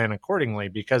out the plan accordingly.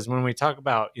 Because when we talk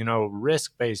about,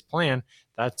 risk-based plan,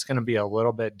 that's going to be a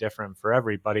little bit different for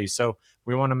everybody. So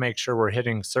we want to make sure we're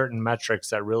hitting certain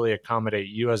metrics that really accommodate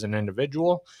you as an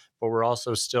individual, but we're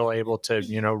also still able to,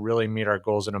 really meet our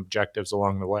goals and objectives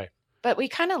along the way. But we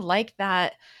kind of like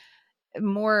that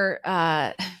more,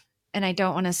 and I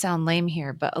don't want to sound lame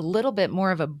here, but a little bit more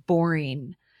of a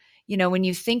boring. When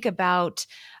you think about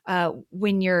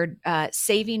when you're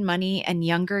saving money and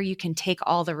younger, you can take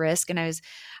all the risk. And I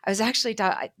was actually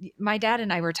my dad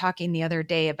and I were talking the other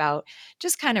day about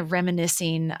just kind of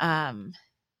reminiscing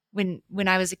when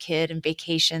I was a kid and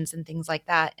vacations and things like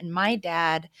that. And my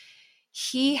dad,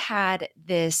 he had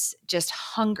this just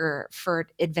hunger for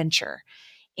adventure.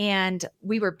 And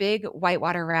we were big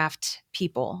whitewater raft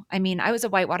people. I mean, I was a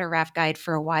whitewater raft guide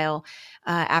for a while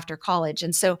after college.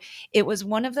 And so it was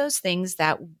one of those things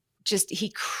that just he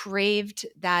craved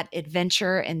that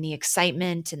adventure and the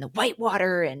excitement and the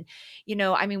whitewater. And,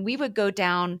 we would go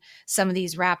down some of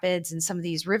these rapids and some of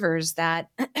these rivers that,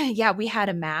 yeah, we had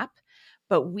a map.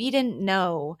 But we didn't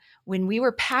know when we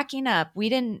were packing up, we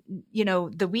didn't,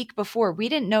 the week before, we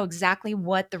didn't know exactly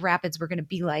what the rapids were going to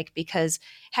be like because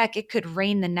heck, it could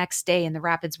rain the next day and the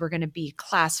rapids were going to be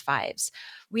class 5s.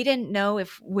 We didn't know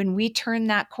if when we turned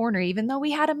that corner, even though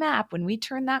we had a map, when we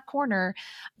turned that corner,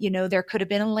 there could have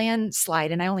been a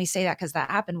landslide. And I only say that because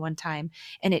that happened one time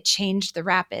and it changed the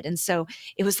rapid. And so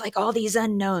it was like all these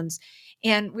unknowns.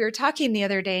 And we were talking the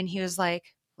other day and he was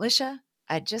like, Lisha,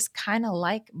 I just kind of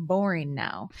like boring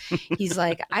now. He's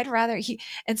like, I'd rather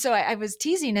and so I was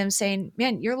teasing him saying,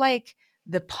 man, you're like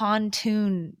the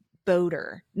pontoon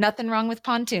boater. Nothing wrong with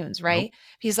pontoons, right? Nope.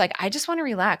 He's like, I just want to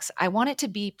relax. I want it to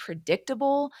be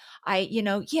predictable.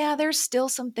 Yeah, there's still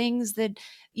some things that,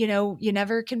 you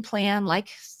never can plan, like,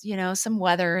 some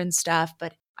weather and stuff,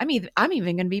 but I'm even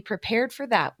going to be prepared for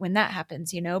that when that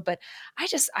happens, but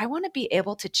I want to be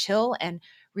able to chill and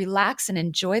relax and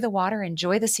enjoy the water,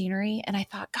 enjoy the scenery. And I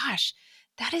thought, gosh,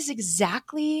 that is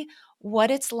exactly what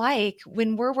it's like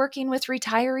when we're working with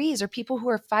retirees or people who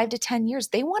are 5 to 10 years.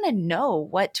 They want to know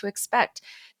what to expect.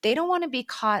 They don't want to be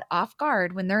caught off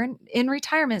guard when they're in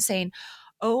retirement saying,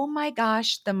 oh my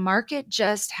gosh, the market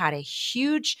just had a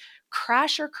huge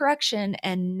crash or correction.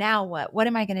 And now what? What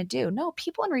am I going to do? No,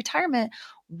 people in retirement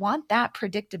want that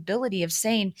predictability of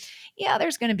saying, yeah,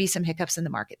 there's going to be some hiccups in the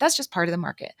market. That's just part of the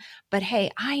market. But hey,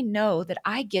 I know that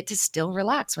I get to still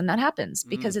relax when that happens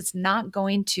because it's not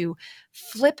going to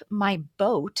flip my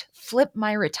boat, flip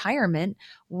my retirement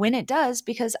when it does,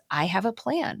 because I have a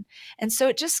plan. And so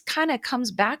it just kind of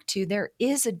comes back to, there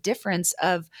is a difference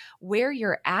of where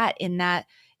you're at in that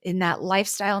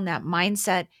lifestyle and that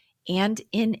mindset and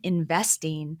in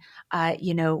investing,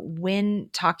 when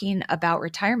talking about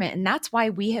retirement. And that's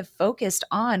why we have focused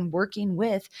on working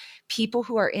with people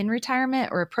who are in retirement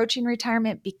or approaching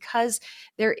retirement, because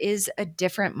there is a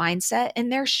different mindset,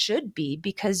 and there should be,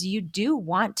 because you do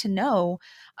want to know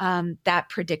that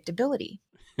predictability.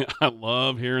 I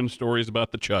love hearing stories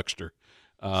about the Chuckster.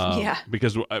 Yeah.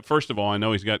 Because first of all, I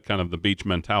know he's got kind of the beach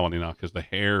mentality now because the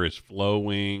hair is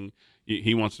flowing.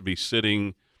 He wants to be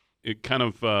sitting. It kind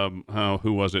of,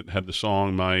 who was it, had the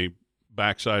song, my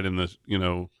backside in the,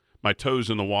 my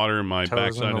toes in the water and my Toes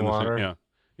backside in the water. Yeah.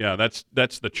 Yeah,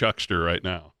 that's the Chuckster right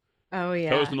now. Oh, yeah.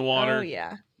 Toes in the water. Oh,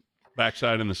 yeah.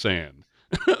 Backside in the sand.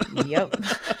 Yep.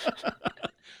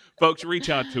 Folks, reach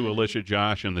out to Alicia,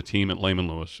 Josh, and the team at Layman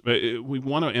Lewis. We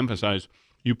want to emphasize,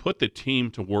 you put the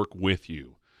team to work with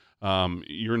you.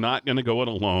 You're not going to go it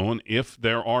alone. If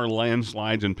there are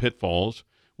landslides and pitfalls,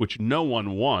 which no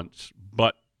one wants,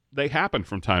 but they happen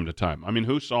from time to time. I mean,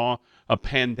 who saw a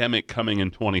pandemic coming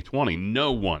in 2020?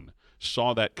 No one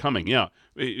saw that coming. Yeah,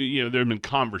 there have been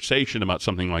conversation about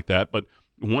something like that, but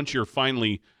once you're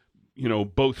finally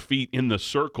both feet in the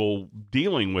circle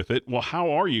dealing with it, well, how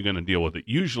are you going to deal with it?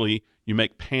 Usually you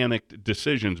make panicked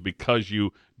decisions because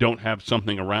you don't have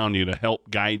something around you to help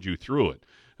guide you through it.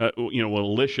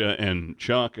 Alicia and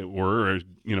Chuck were,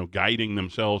 guiding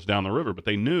themselves down the river, but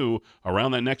they knew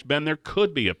around that next bend there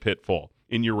could be a pitfall.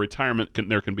 In your retirement,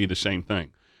 there can be the same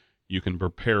thing. You can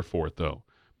prepare for it, though,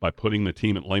 by putting the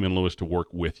team at Layman Lewis to work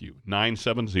with you.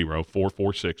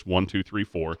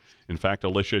 970-446-1234. In fact,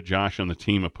 Alicia, Josh, and the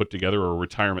team have put together a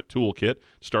retirement toolkit.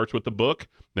 Starts with the book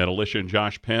that Alicia and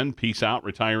Josh penned, Peace Out,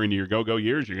 Retire into Your Go-Go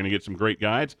Years. You're going to get some great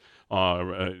guides,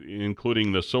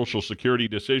 including the Social Security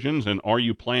decisions and Are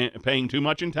You Paying Too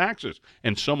Much in Taxes?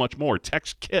 And so much more.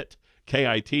 Text KIT,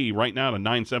 K-I-T, right now to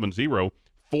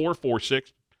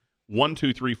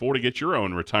 970-446-1234 to get your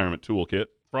own retirement toolkit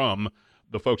from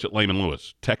the folks at Layman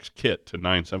Lewis. Text KIT to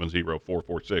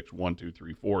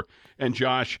 970-446-1234. And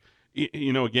Josh,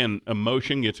 again,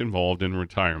 emotion gets involved in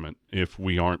retirement if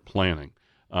we aren't planning.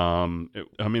 We're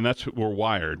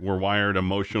wired. We're wired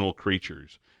emotional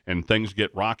creatures, and things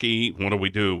get rocky. What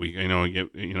do? We're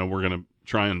going to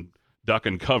try and duck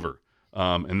and cover,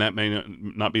 and that may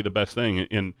not be the best thing.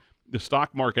 And the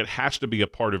stock market has to be a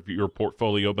part of your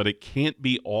portfolio, but it can't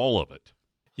be all of it.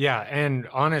 Yeah. And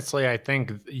honestly, I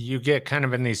think you get kind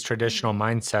of in these traditional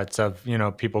mindsets of,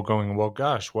 people going, well,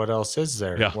 gosh, what else is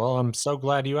there? Yeah. Well, I'm so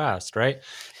glad you asked, right?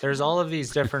 There's all of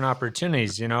these different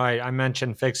opportunities. I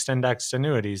mentioned fixed indexed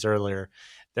annuities earlier.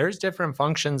 There's different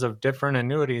functions of different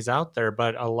annuities out there,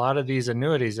 but a lot of these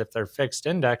annuities, if they're fixed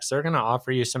index, they're going to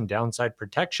offer you some downside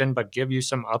protection, but give you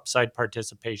some upside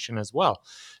participation as well.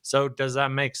 So does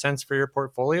that make sense for your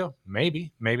portfolio?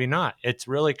 Maybe, maybe not. It's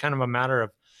really kind of a matter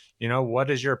of, what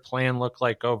does your plan look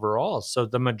like overall? So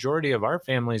the majority of our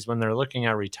families, when they're looking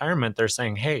at retirement, they're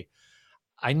saying, hey,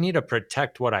 I need to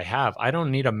protect what I have. I don't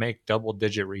need to make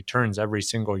double-digit returns every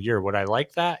single year. Would I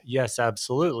like that? Yes,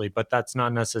 absolutely. But that's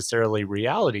not necessarily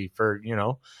reality for,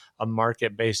 a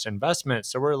market-based investment.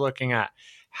 So we're looking at,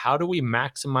 how do we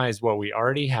maximize what we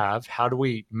already have? How do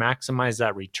we maximize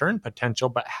that return potential?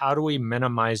 But how do we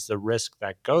minimize the risk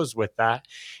that goes with that?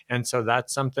 And so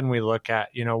that's something we look at,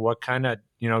 what kind of,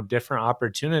 different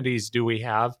opportunities do we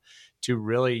have to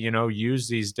really, use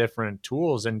these different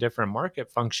tools and different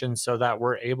market functions so that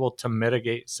we're able to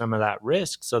mitigate some of that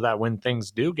risk, so that when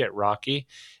things do get rocky,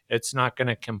 it's not going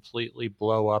to completely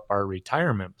blow up our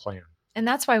retirement plan. And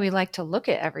that's why we like to look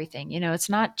at everything. It's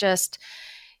not just,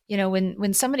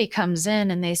 when somebody comes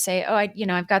in and they say, oh,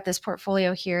 I've got this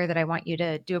portfolio here that I want you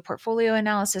to do a portfolio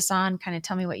analysis on, kind of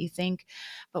tell me what you think.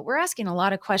 But we're asking a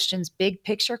lot of questions, big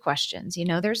picture questions.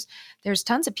 There's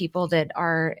tons of people that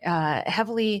are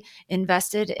heavily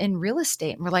invested in real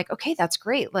estate. And we're like, okay, that's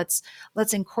great. Let's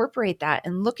incorporate that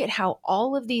and look at how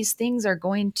all of these things are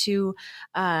going to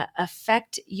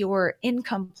affect your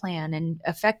income plan and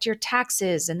affect your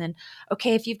taxes. And then,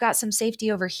 okay, if you've got some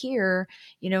safety over here,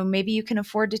 maybe you can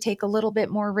afford to take a little bit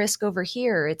more risk over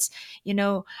here. It's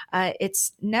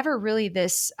never really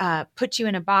this put you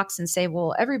in a box and say,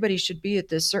 well, everybody should be at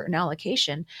this certain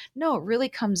allocation. No, it really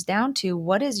comes down to,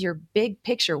 what is your big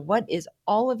picture? What is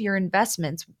all of your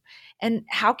investments? and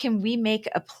how can we make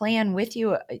a plan with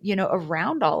you,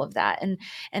 around all of that? And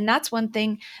that's one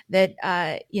thing that,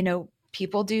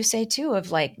 people do say too,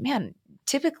 of like, man,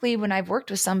 typically when I've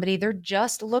worked with somebody, they're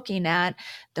just looking at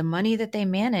the money that they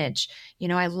manage.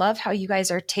 I love how you guys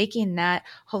are taking that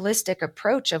holistic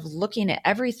approach of looking at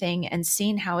everything and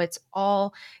seeing how it's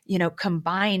all,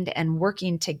 combined and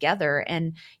working together.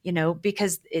 And,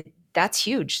 because that's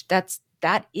huge. That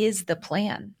is the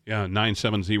plan. Yeah,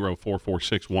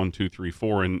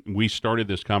 970-446-1234. And we started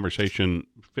this conversation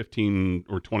 15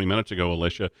 or 20 minutes ago,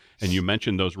 Alicia, and you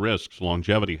mentioned those risks: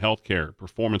 longevity, healthcare,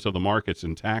 performance of the markets,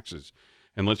 and taxes.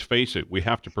 And let's face it, we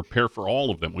have to prepare for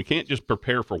all of them. We can't just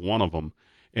prepare for one of them.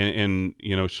 And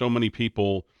so many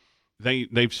people,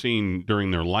 they've seen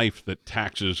during their life that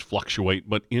taxes fluctuate,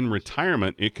 but in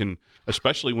retirement, it can,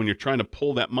 especially when you're trying to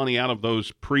pull that money out of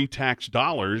those pre-tax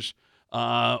dollars,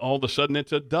 all of a sudden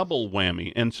it's a double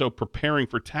whammy. And so preparing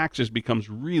for taxes becomes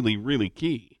really, really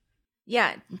key.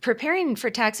 Yeah, preparing for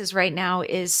taxes right now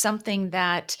is something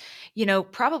that,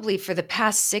 probably for the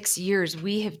past 6 years,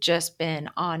 we have just been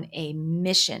on a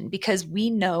mission, because we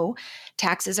know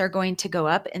taxes are going to go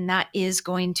up, and that is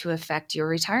going to affect your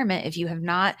retirement if you have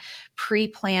not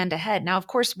pre-planned ahead. Now, of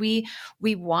course, we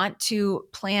want to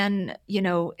plan,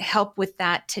 help with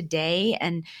that today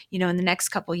and, in the next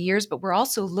couple of years, but we're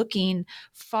also looking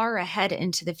far ahead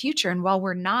into the future. And while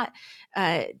we're not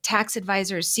tax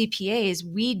advisors, CPAs,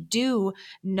 we do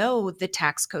know the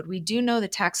tax code. We do know the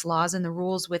tax laws and the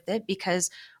rules with it,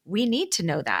 because we need to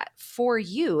know that for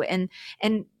you. And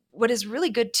what is really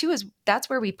good too is that's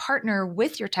where we partner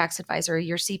with your tax advisor,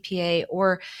 your CPA,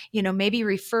 or maybe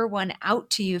refer one out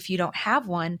to you if you don't have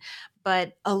one.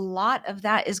 But a lot of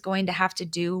that is going to have to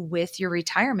do with your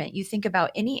retirement. You think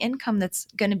about any income that's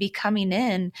going to be coming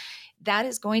in, that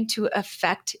is going to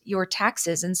affect your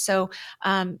taxes. And so,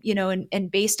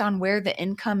 and based on where the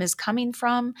income is coming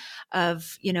from,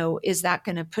 is that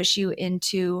going to push you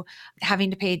into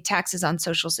having to pay taxes on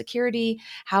Social Security?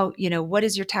 How, what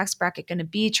is your tax bracket going to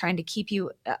be, trying to keep you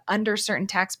under certain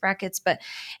tax brackets?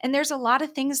 And there's a lot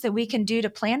of things that we can do to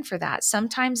plan for that.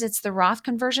 Sometimes it's the Roth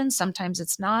conversion, sometimes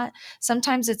it's not.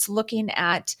 Sometimes it's looking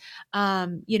at,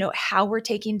 how we're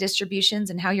taking distributions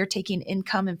and how you're taking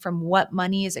income, and from what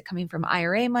money is it coming from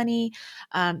IRA money.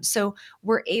 So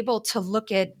we're able to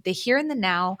look at the here and the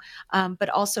now, but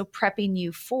also prepping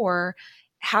you for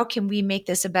how can we make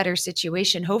this a better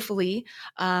situation, hopefully,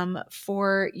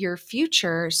 for your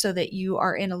future, so that you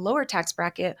are in a lower tax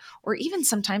bracket, or even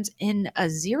sometimes in a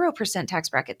 0% tax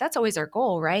bracket. That's always our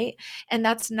goal, right? And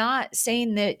that's not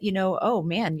saying that, oh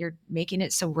man, you're making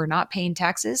it so we're not paying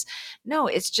taxes. No,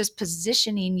 it's just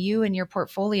positioning you and your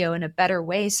portfolio in a better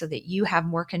way so that you have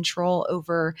more control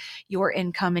over your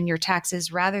income and your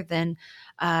taxes, rather than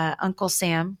Uncle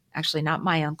Sam, actually not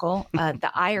my uncle,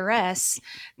 the IRS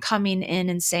coming in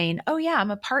and saying, oh yeah,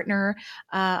 I'm a partner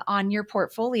on your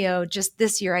portfolio. Just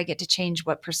this year, I get to change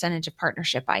what percentage of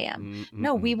partnership I am. Mm-mm-mm.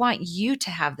 No, we want you to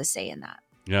have the say in that.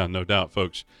 Yeah, no doubt,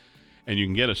 folks. And you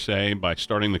can get a say by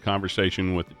starting the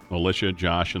conversation with Alicia,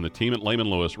 Josh, and the team at Layman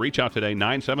Lewis. Reach out today,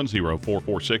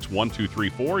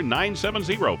 970-446-1234,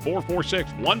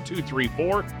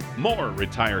 970-446-1234. More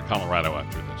Retire Colorado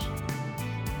after this.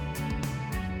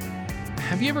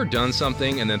 Have you ever done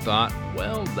something and then thought,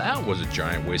 well, that was a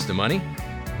giant waste of money?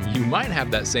 You might have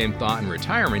that same thought in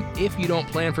retirement if you don't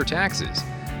plan for taxes.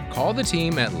 Call the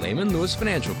team at Layman Lewis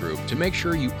Financial Group to make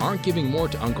sure you aren't giving more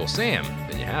to Uncle Sam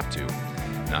than you have to.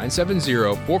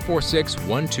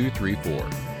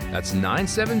 970-446-1234. That's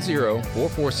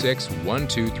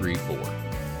 970-446-1234.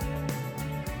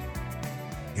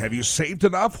 Have you saved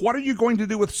enough? What are you going to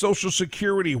do with Social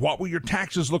Security? What will your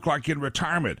taxes look like in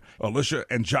retirement? Alicia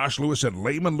and Josh Lewis at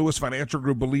Layman Lewis Financial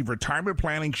Group believe retirement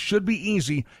planning should be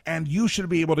easy, and you should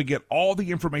be able to get all the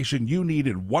information you need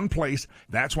in one place.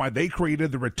 That's why they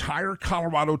created the Retire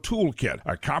Colorado Toolkit,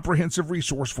 a comprehensive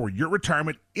resource for your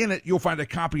retirement. In it, you'll find a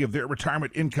copy of their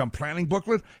retirement income planning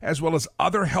booklet, as well as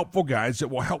other helpful guides that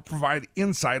will help provide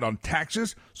insight on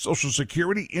taxes, Social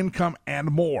Security, income, and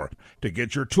more. To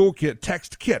get your toolkit,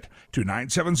 text KIT to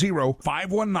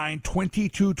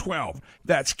 970-519-2212.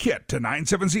 That's KIT to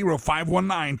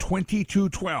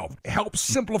 970-519-2212. Help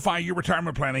simplify your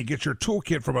retirement planning. Get your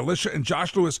toolkit from Alicia and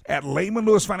Josh Lewis at Layman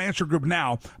Lewis Financial Group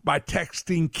now by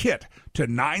texting KIT to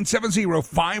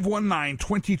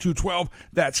 970-519-2212.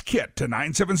 That's KIT to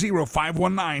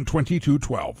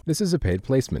 970-519-2212. This is a paid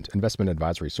placement. Investment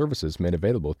advisory services made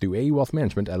available through AE Wealth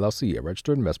Management, LLC, a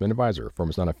registered investment advisor. Firm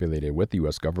is not affiliated with the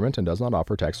U.S. government and does not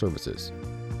offer tax services.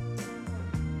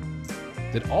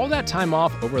 Did all that time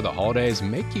off over the holidays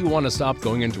make you want to stop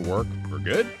going into work for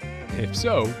good? If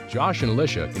so, Josh and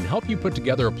Alicia can help you put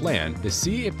together a plan to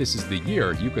see if this is the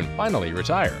year you can finally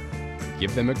retire.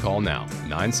 Give them a call now,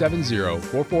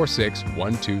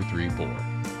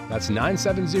 970-446-1234. That's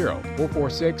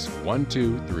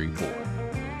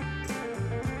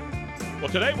 970-446-1234. Well,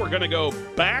 today we're going to go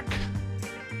back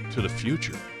to the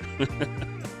future.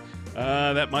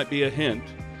 That might be a hint.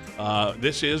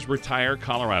 This is Retire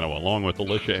Colorado. Along with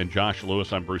Alicia and Josh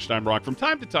Lewis, I'm Bruce Steinbrock. From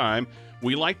time to time,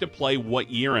 we like to play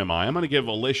What Year Am I? I'm going to give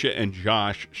Alicia and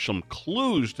Josh some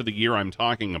clues to the year I'm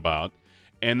talking about,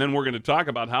 and then we're going to talk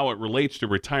about how it relates to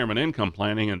retirement income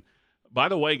planning. And by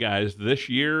the way, guys, this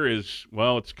year is,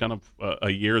 well, it's kind of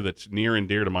a year that's near and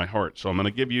dear to my heart. So I'm going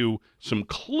to give you some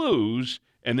clues,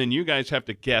 and then you guys have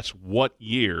to guess what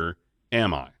year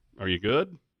am I. Are you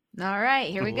good? All right,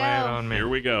 here we Lay it go. on me. Here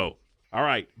we go. All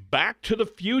right. Back to the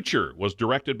Future was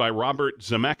directed by Robert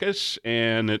Zemeckis,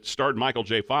 and it starred Michael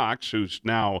J. Fox, who's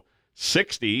now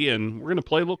 60, and we're going to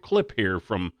play a little clip here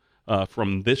from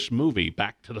this movie,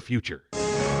 Back to the Future. All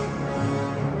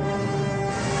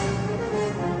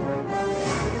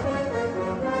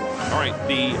right.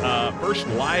 The first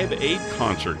Live Aid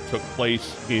concert took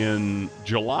place in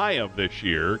July of this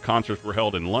year. Concerts were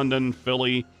held in London,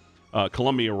 Philly.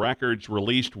 Columbia Records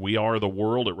released We Are the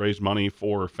World. It raised money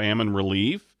for famine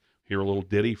relief. Hear a little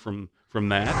ditty from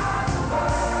that.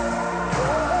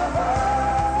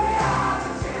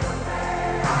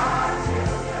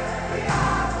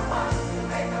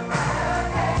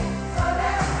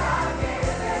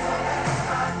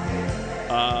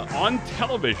 On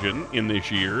television in this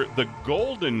year, The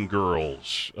Golden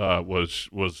Girls was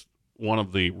one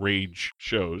of the rage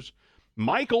shows.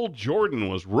 Michael Jordan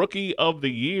was Rookie of the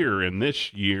Year in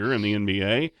this year in the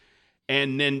NBA,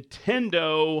 and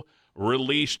Nintendo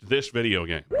released this video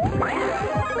game. All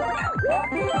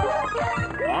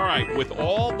right, with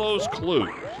all those clues,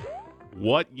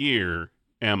 what year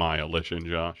am I, Alicia and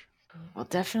Josh? Well,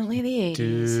 definitely the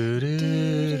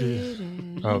 80s.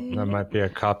 Oh, that might be a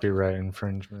copyright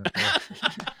infringement.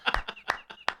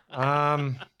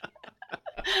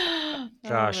 Gosh, Oh my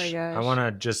gosh. I want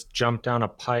to just jump down a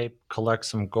pipe, collect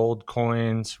some gold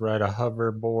coins, ride a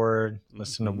hoverboard,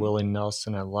 listen to Willie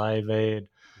Nelson at Live Aid.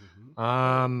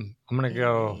 I'm going to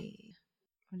go What do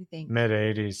you think? mid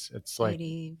 80s. It's like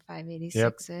 85,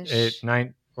 yep, 86-ish.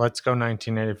 let's go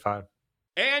 1985.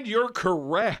 And you're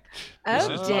correct. Oh,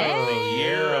 This is dang. the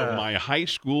year of my high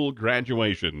school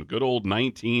graduation. Good old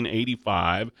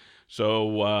 1985.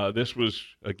 So this was,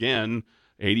 again,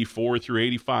 84 through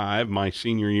 85, my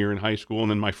senior year in high school, and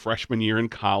then my freshman year in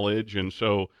college. And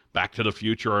so Back to the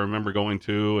Future, I remember going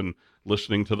to and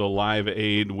listening to the Live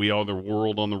Aid, We Are the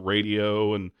World on the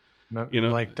radio. And, you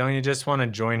know, like, don't you just want to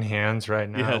join hands right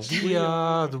now? Yes. We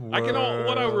are the world.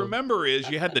 what I remember is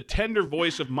you had the tender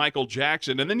voice of Michael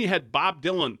Jackson, and then you had Bob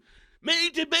Dylan.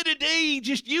 Made a better day,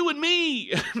 just you and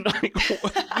me. Like,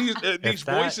 these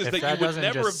voices that you would doesn't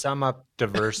never just sum up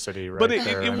diversity, right? But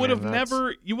there. it would have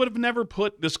never, you would have never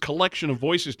put this collection of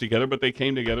voices together, but they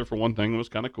came together for one thing. It was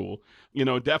kind of cool. You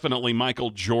know, definitely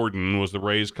Michael Jordan was the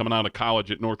Rays coming out of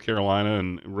college at North Carolina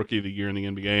and Rookie of the Year in the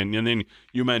NBA. And then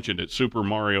you mentioned it, Super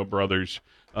Mario Brothers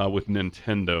with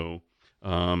Nintendo.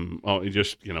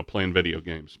 Just, playing video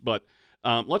games. But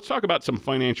let's talk about some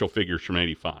financial figures from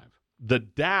 85. The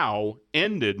Dow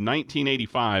ended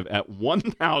 1985 at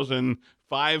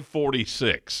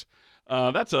 1,546.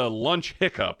 That's a lunch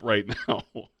hiccup right now.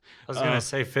 I was going to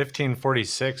say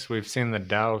 1546. We've seen the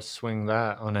Dow swing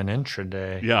that on an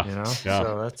intraday. Yeah, You know? yeah.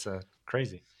 So that's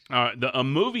crazy. A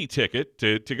movie ticket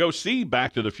to go see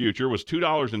Back to the Future was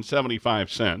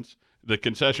 $2.75. The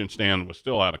concession stand was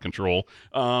still out of control.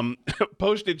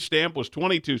 Postage stamp was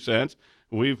 22 cents.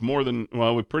 We've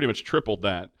pretty much tripled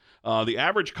that. The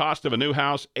average cost of a new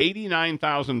house,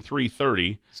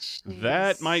 $89,330.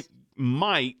 That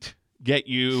might get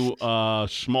you a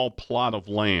small plot of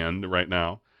land right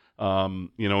now. And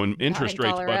interest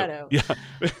rates. Colorado. Yeah,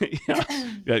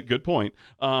 good point.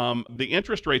 The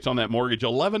interest rates on that mortgage,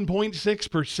 11.6%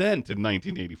 in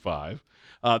 1985.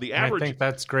 The average. I think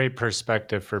that's great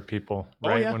perspective for people,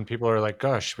 right? Yeah. When people are like,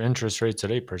 "Gosh, interest rates at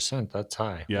 8%, that's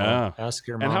high." Yeah. Well, ask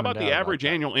your mom. And how about and the dad average about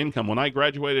that. annual income? When I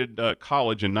graduated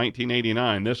college in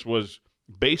 1989, this was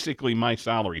basically my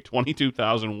salary,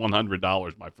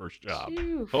 $22,100, my first job.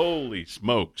 Phew. Holy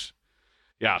smokes.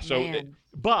 Yeah. Man.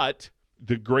 But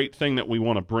the great thing that we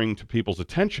want to bring to people's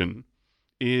attention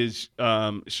is,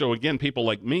 so again, people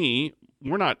like me,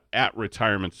 we're not at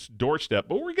retirement's doorstep,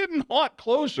 but we're getting a lot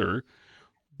closer.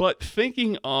 But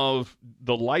thinking of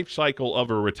the life cycle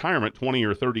of a retirement, 20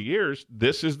 or 30 years,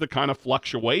 this is the kind of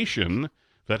fluctuation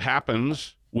that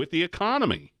happens with the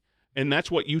economy. And that's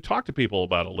what you talk to people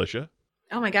about, Alicia.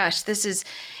 Oh my gosh, this is,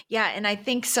 yeah. And I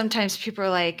think sometimes people are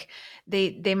like,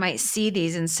 they might see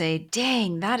these and say,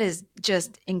 dang, that is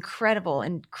just incredible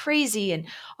and crazy. And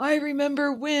I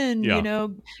remember when, Yeah.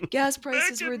 gas Back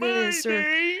prices were in my this, or,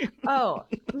 day. oh,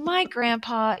 my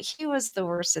grandpa, he was the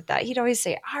worst at that. He'd always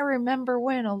say, I remember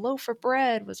when a loaf of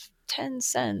bread was 10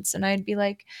 cents. And I'd be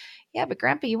like, yeah, but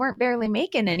grandpa, you weren't barely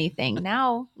making anything.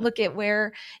 Now look at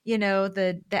where,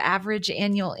 the average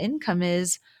annual income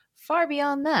is far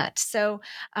beyond that. So,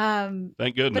 Thank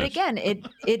but goodness. again, it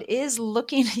is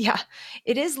looking, yeah,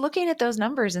 it is looking at those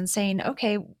numbers and saying,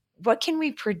 okay, what can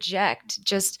we project?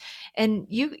 Just, and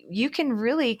you can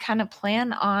really kind of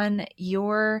plan on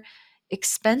your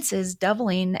expenses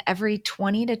doubling every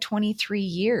 20 to 23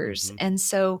 years. Hmm. And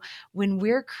so when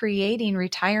we're creating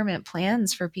retirement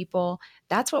plans for people,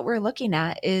 that's what we're looking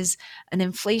at is an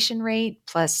inflation rate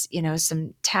plus,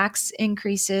 some tax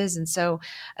increases. And so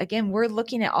again, we're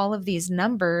looking at all of these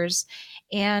numbers,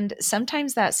 and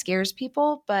sometimes that scares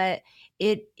people, but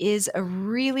it is a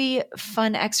really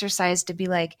fun exercise to be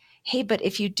like, hey, but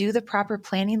if you do the proper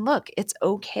planning, look, it's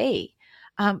okay.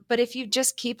 But if you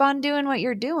just keep on doing what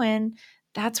you're doing,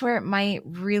 that's where it might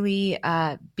really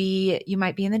you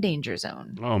might be in the danger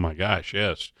zone. Oh my gosh,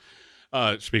 yes.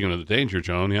 Speaking of the danger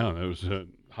zone, yeah, that was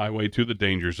Highway to the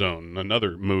Danger Zone,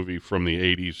 another movie from the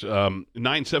 80s.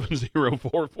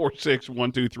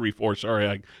 970-446-1234.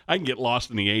 Sorry, I can get lost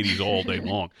in the 80s all day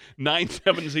long.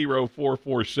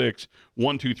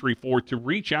 970-446-1234 to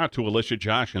reach out to Alicia,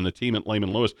 Josh, and the team at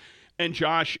Layman Lewis. And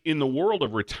Josh, in the world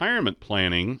of retirement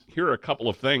planning, here are a couple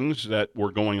of things that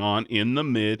were going on in the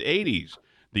mid 80s.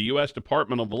 The U.S.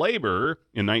 Department of Labor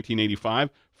in 1985,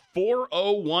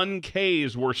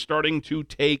 401ks were starting to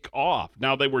take off.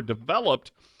 Now, they were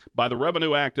developed by the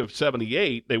Revenue Act of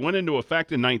 78. They went into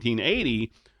effect in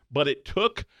 1980, but it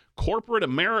took corporate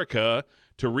America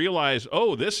to realize,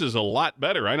 oh, this is a lot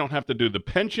better. I don't have to do the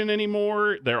pension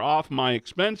anymore. They're off my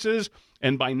expenses.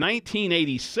 And by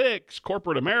 1986,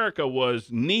 corporate America was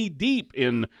knee deep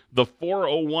in the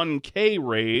 401k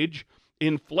rage.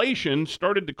 Inflation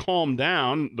started to calm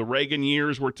down. The Reagan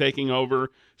years were taking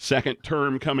over, second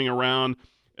term coming around.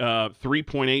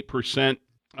 3.8%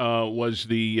 was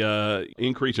the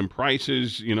increase in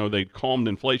prices. They calmed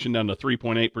inflation down to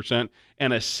 3.8%.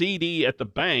 And a CD at the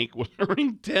bank was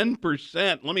earning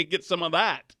 10%. Let me get some of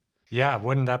that. Yeah,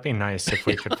 wouldn't that be nice if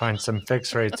we could find some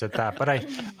fixed rates at that? But I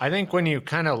think when you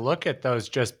kind of look at those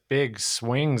just big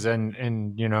swings and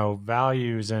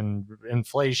values and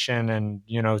inflation and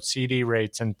CD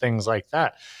rates and things like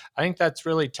that, I think that's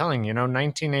really telling.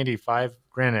 1985,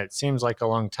 granted, it seems like a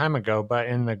long time ago, but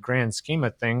in the grand scheme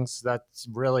of things, that's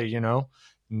really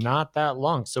not that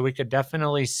long. So we could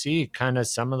definitely see kind of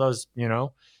some of those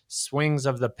swings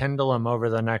of the pendulum over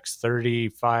the next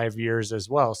 35 years as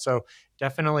well. So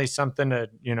definitely something to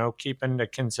keep into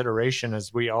consideration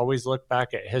as we always look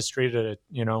back at history to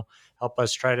help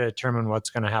us try to determine what's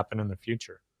going to happen in the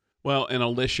future. Well, and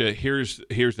Alicia, here's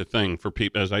the thing for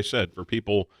people, as I said, for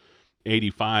people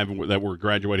 85 that were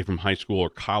graduating from high school or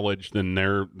college, then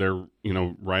they're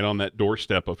right on that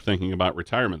doorstep of thinking about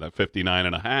retirement, that 59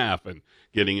 and a half, and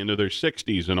getting into their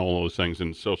 60s and all those things,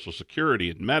 and Social Security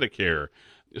and Medicare.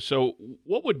 So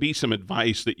what would be some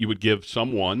advice that you would give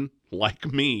someone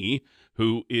like me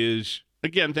who is,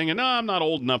 again, thinking, no, I'm not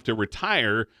old enough to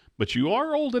retire, but you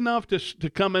are old enough to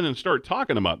come in and start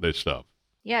talking about this stuff?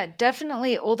 Yeah,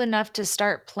 definitely old enough to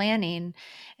start planning.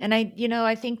 And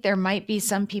I think there might be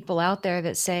some people out there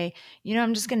that say,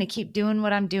 I'm just going to keep doing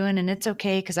what I'm doing and it's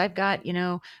okay because I've got,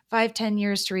 5, 10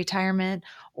 years to retirement.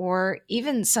 Or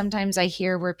even sometimes I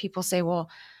hear where people say, well,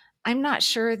 I'm not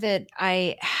sure that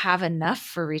I have enough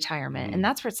for retirement. And Mm.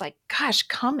 that's where it's like, gosh,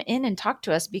 come in and talk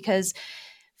to us because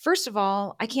first of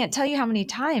all, I can't tell you how many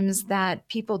times that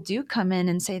people do come in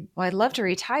and say, well, I'd love to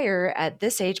retire at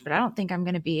this age, but I don't think I'm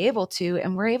going to be able to.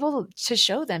 And we're able to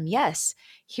show them, yes,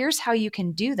 here's how you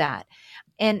can do that.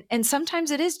 And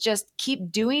sometimes it is just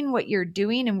keep doing what you're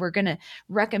doing. And we're going to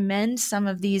recommend some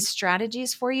of these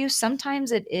strategies for you.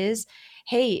 Sometimes it is,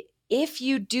 hey, if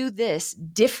you do this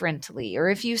differently, or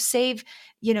if you save,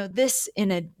 this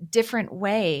in a different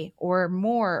way or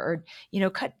more, or,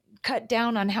 cut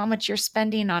down on how much you're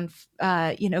spending on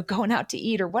going out to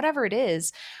eat or whatever it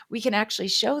is, we can actually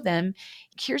show them,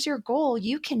 here's your goal,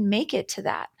 you can make it to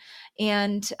that.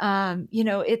 And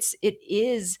it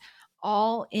is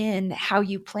all in how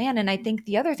you plan. And I think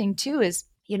the other thing too is,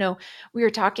 we were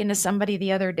talking to somebody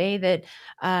the other day that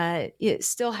it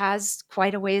still has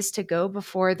quite a ways to go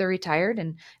before they're retired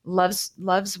and loves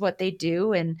what they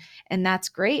do, and that's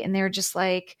great. And they're just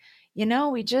like,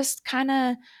 we just kind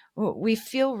of we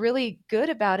feel really good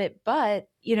about it. But,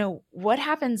 what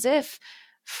happens if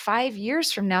 5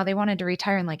 years from now they wanted to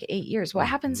retire in like 8 years? What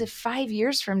happens if 5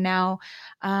 years from now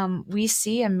we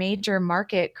see a major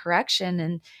market correction?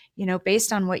 And,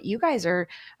 based on what you guys are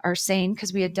saying,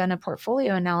 because we had done a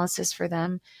portfolio analysis for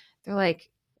them, they're like,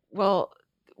 well,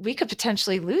 we could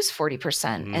potentially lose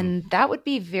 40%. And that would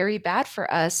be very bad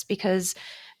for us, because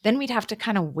then we'd have to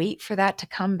kind of wait for that to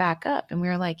come back up. And we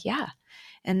were like, yeah.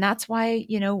 And that's why,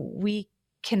 we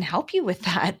can help you with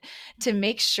that, to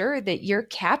make sure that you're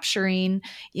capturing,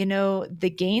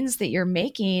 the gains that you're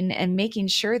making, and making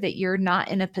sure that you're not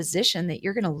in a position that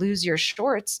you're going to lose your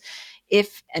shorts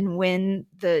if and when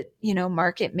the,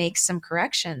 market makes some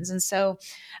corrections. And so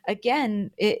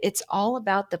again, it's all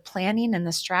about the planning and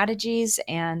the strategies,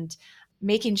 and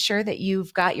making sure that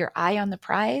you've got your eye on the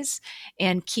prize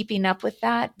and keeping up with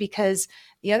that. Because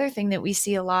the other thing that we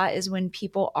see a lot is when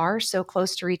people are so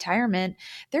close to retirement,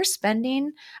 they're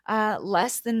spending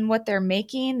less than what they're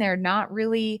making. They're not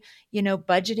really,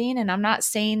 budgeting. And I'm not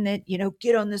saying that,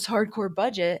 get on this hardcore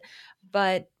budget,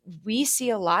 but we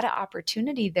see a lot of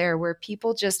opportunity there, where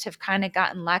people just have kind of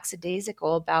gotten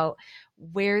lackadaisical about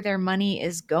where their money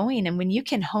is going. And when you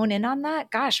can hone in on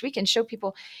that, gosh, we can show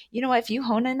people, if you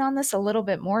hone in on this a little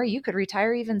bit more, you could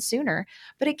retire even sooner.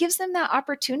 But it gives them that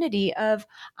opportunity of,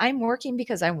 I'm working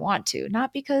because I want to,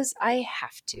 not because I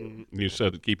have to. You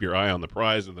said to keep your eye on the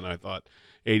prize, and then I thought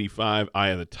 85, Eye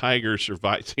of the Tiger,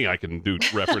 survive. See, I can do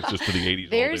references to the 80s.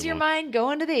 There's your mind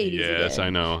going to the 80s. Yes,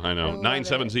 again. I know.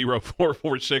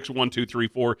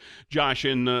 970-446-1234. Josh,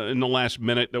 in the last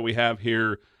minute that we have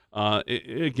here,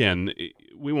 again,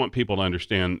 we want people to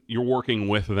understand you're working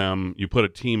with them. You put a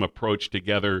team approach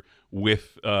together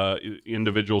with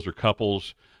individuals or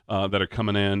couples that are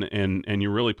coming in, and you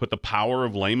really put the power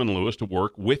of Layman Lewis to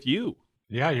work with you.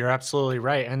 Yeah, you're absolutely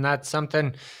right. And that's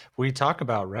something we talk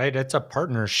about, right? It's a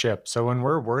partnership. So when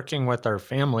we're working with our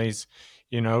families,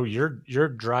 you're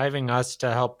driving us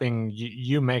to helping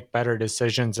you make better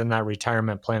decisions in that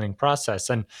retirement planning process.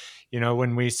 And,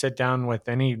 when we sit down with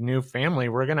any new family,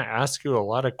 we're going to ask you a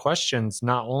lot of questions,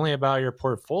 not only about your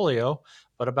portfolio,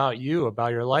 but about you,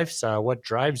 about your lifestyle, what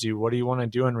drives you, what do you want to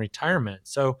do in retirement?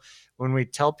 So when we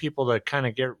tell people to kind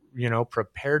of get,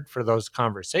 prepared for those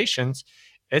conversations,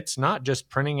 it's not just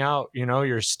printing out,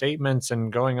 your statements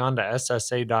and going on to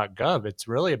ssa.gov. It's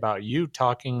really about you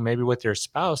talking maybe with your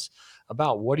spouse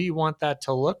about what do you want that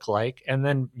to look like, and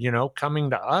then, coming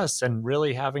to us and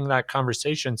really having that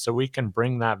conversation so we can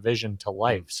bring that vision to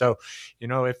life. So,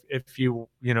 if you,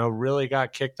 really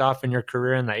got kicked off in your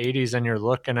career in the 80s and you're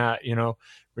looking at,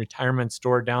 retirement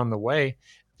store down the way,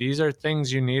 these are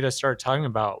things you need to start talking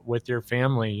about with your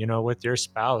family, with your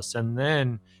spouse, and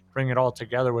then bring it all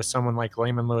together with someone like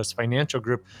Layman Lewis Financial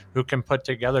Group, who can put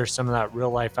together some of that real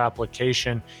life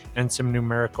application and some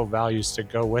numerical values to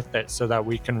go with it, so that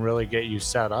we can really get you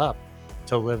set up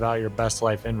to live out your best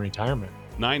life in retirement.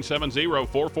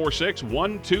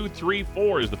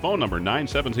 970-446-1234 is the phone number,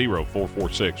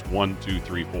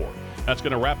 970-446-1234. That's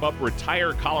going to wrap up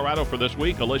Retire Colorado for this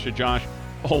week. Alicia, Josh,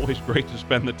 always great to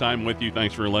spend the time with you.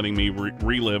 Thanks for letting me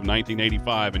relive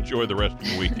 1985. Enjoy the rest of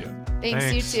your weekend.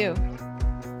 Thanks. You too.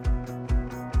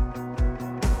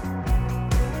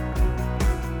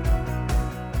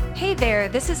 Hey there,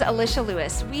 this is Alicia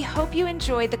Lewis. We hope you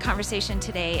enjoyed the conversation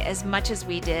today as much as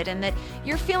we did, and that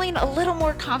you're feeling a little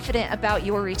more confident about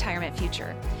your retirement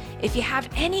future. If you have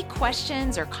any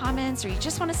questions or comments, or you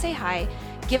just want to say hi,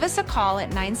 give us a call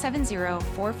at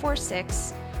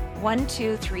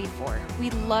 970-446-1234.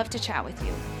 We'd love to chat with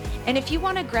you. And if you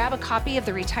want to grab a copy of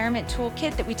the retirement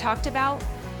toolkit that we talked about,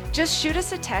 just shoot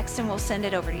us a text and we'll send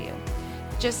it over to you.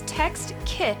 Just text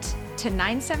KIT to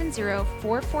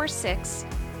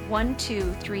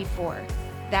 970-446-1234.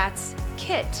 That's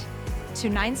KIT to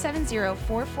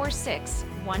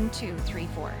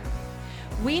 970-446-1234.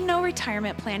 We know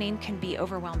retirement planning can be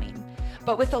overwhelming,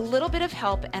 but with a little bit of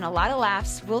help and a lot of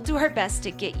laughs, we'll do our best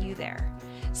to get you there.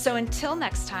 So until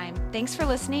next time, thanks for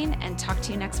listening, and talk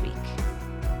to you next week.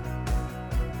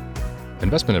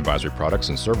 Investment advisory products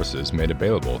and services made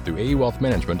available through AE Wealth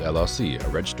Management, LLC, a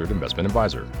registered investment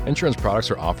advisor. Insurance products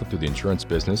are offered through the insurance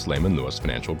business Layman Lewis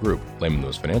Financial Group. Layman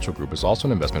Lewis Financial Group is also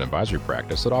an investment advisory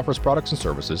practice that offers products and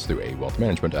services through AE Wealth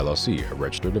Management, LLC, a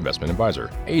registered investment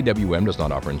advisor. AEWM does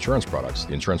not offer insurance products.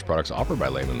 The insurance products offered by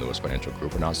Layman Lewis Financial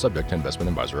Group are not subject to investment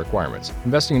advisor requirements.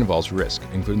 Investing involves risk,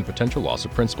 including the potential loss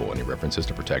of principal. Any references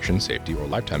to protection, safety, or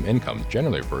lifetime income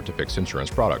generally refer to fixed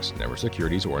insurance products, never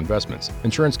securities or investments.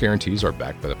 Insurance guarantees are are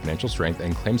backed by the financial strength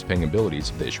and claims-paying abilities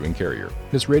of the issuing carrier.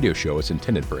 This radio show is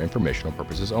intended for informational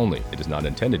purposes only. It is not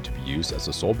intended to be used as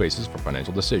the sole basis for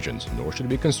financial decisions, nor should it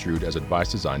be construed as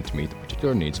advice designed to meet the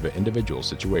particular needs of an individual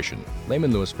situation.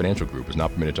 Layman Lewis Financial Group is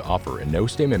not permitted to offer, and no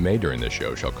statement made during this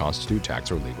show shall constitute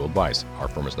tax or legal advice. Our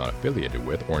firm is not affiliated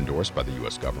with or endorsed by the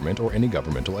U.S. government or any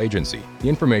governmental agency. The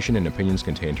information and opinions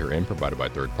contained herein provided by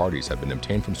third parties have been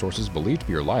obtained from sources believed to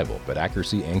be reliable, but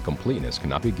accuracy and completeness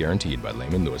cannot be guaranteed by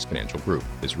Layman Lewis Financial Group.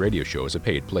 This radio show is a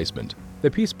paid placement.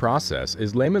 The Peace Process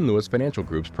is Layman Lewis Financial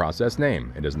Group's process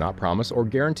name. It does not promise or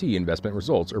guarantee investment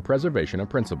results or preservation of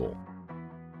principal.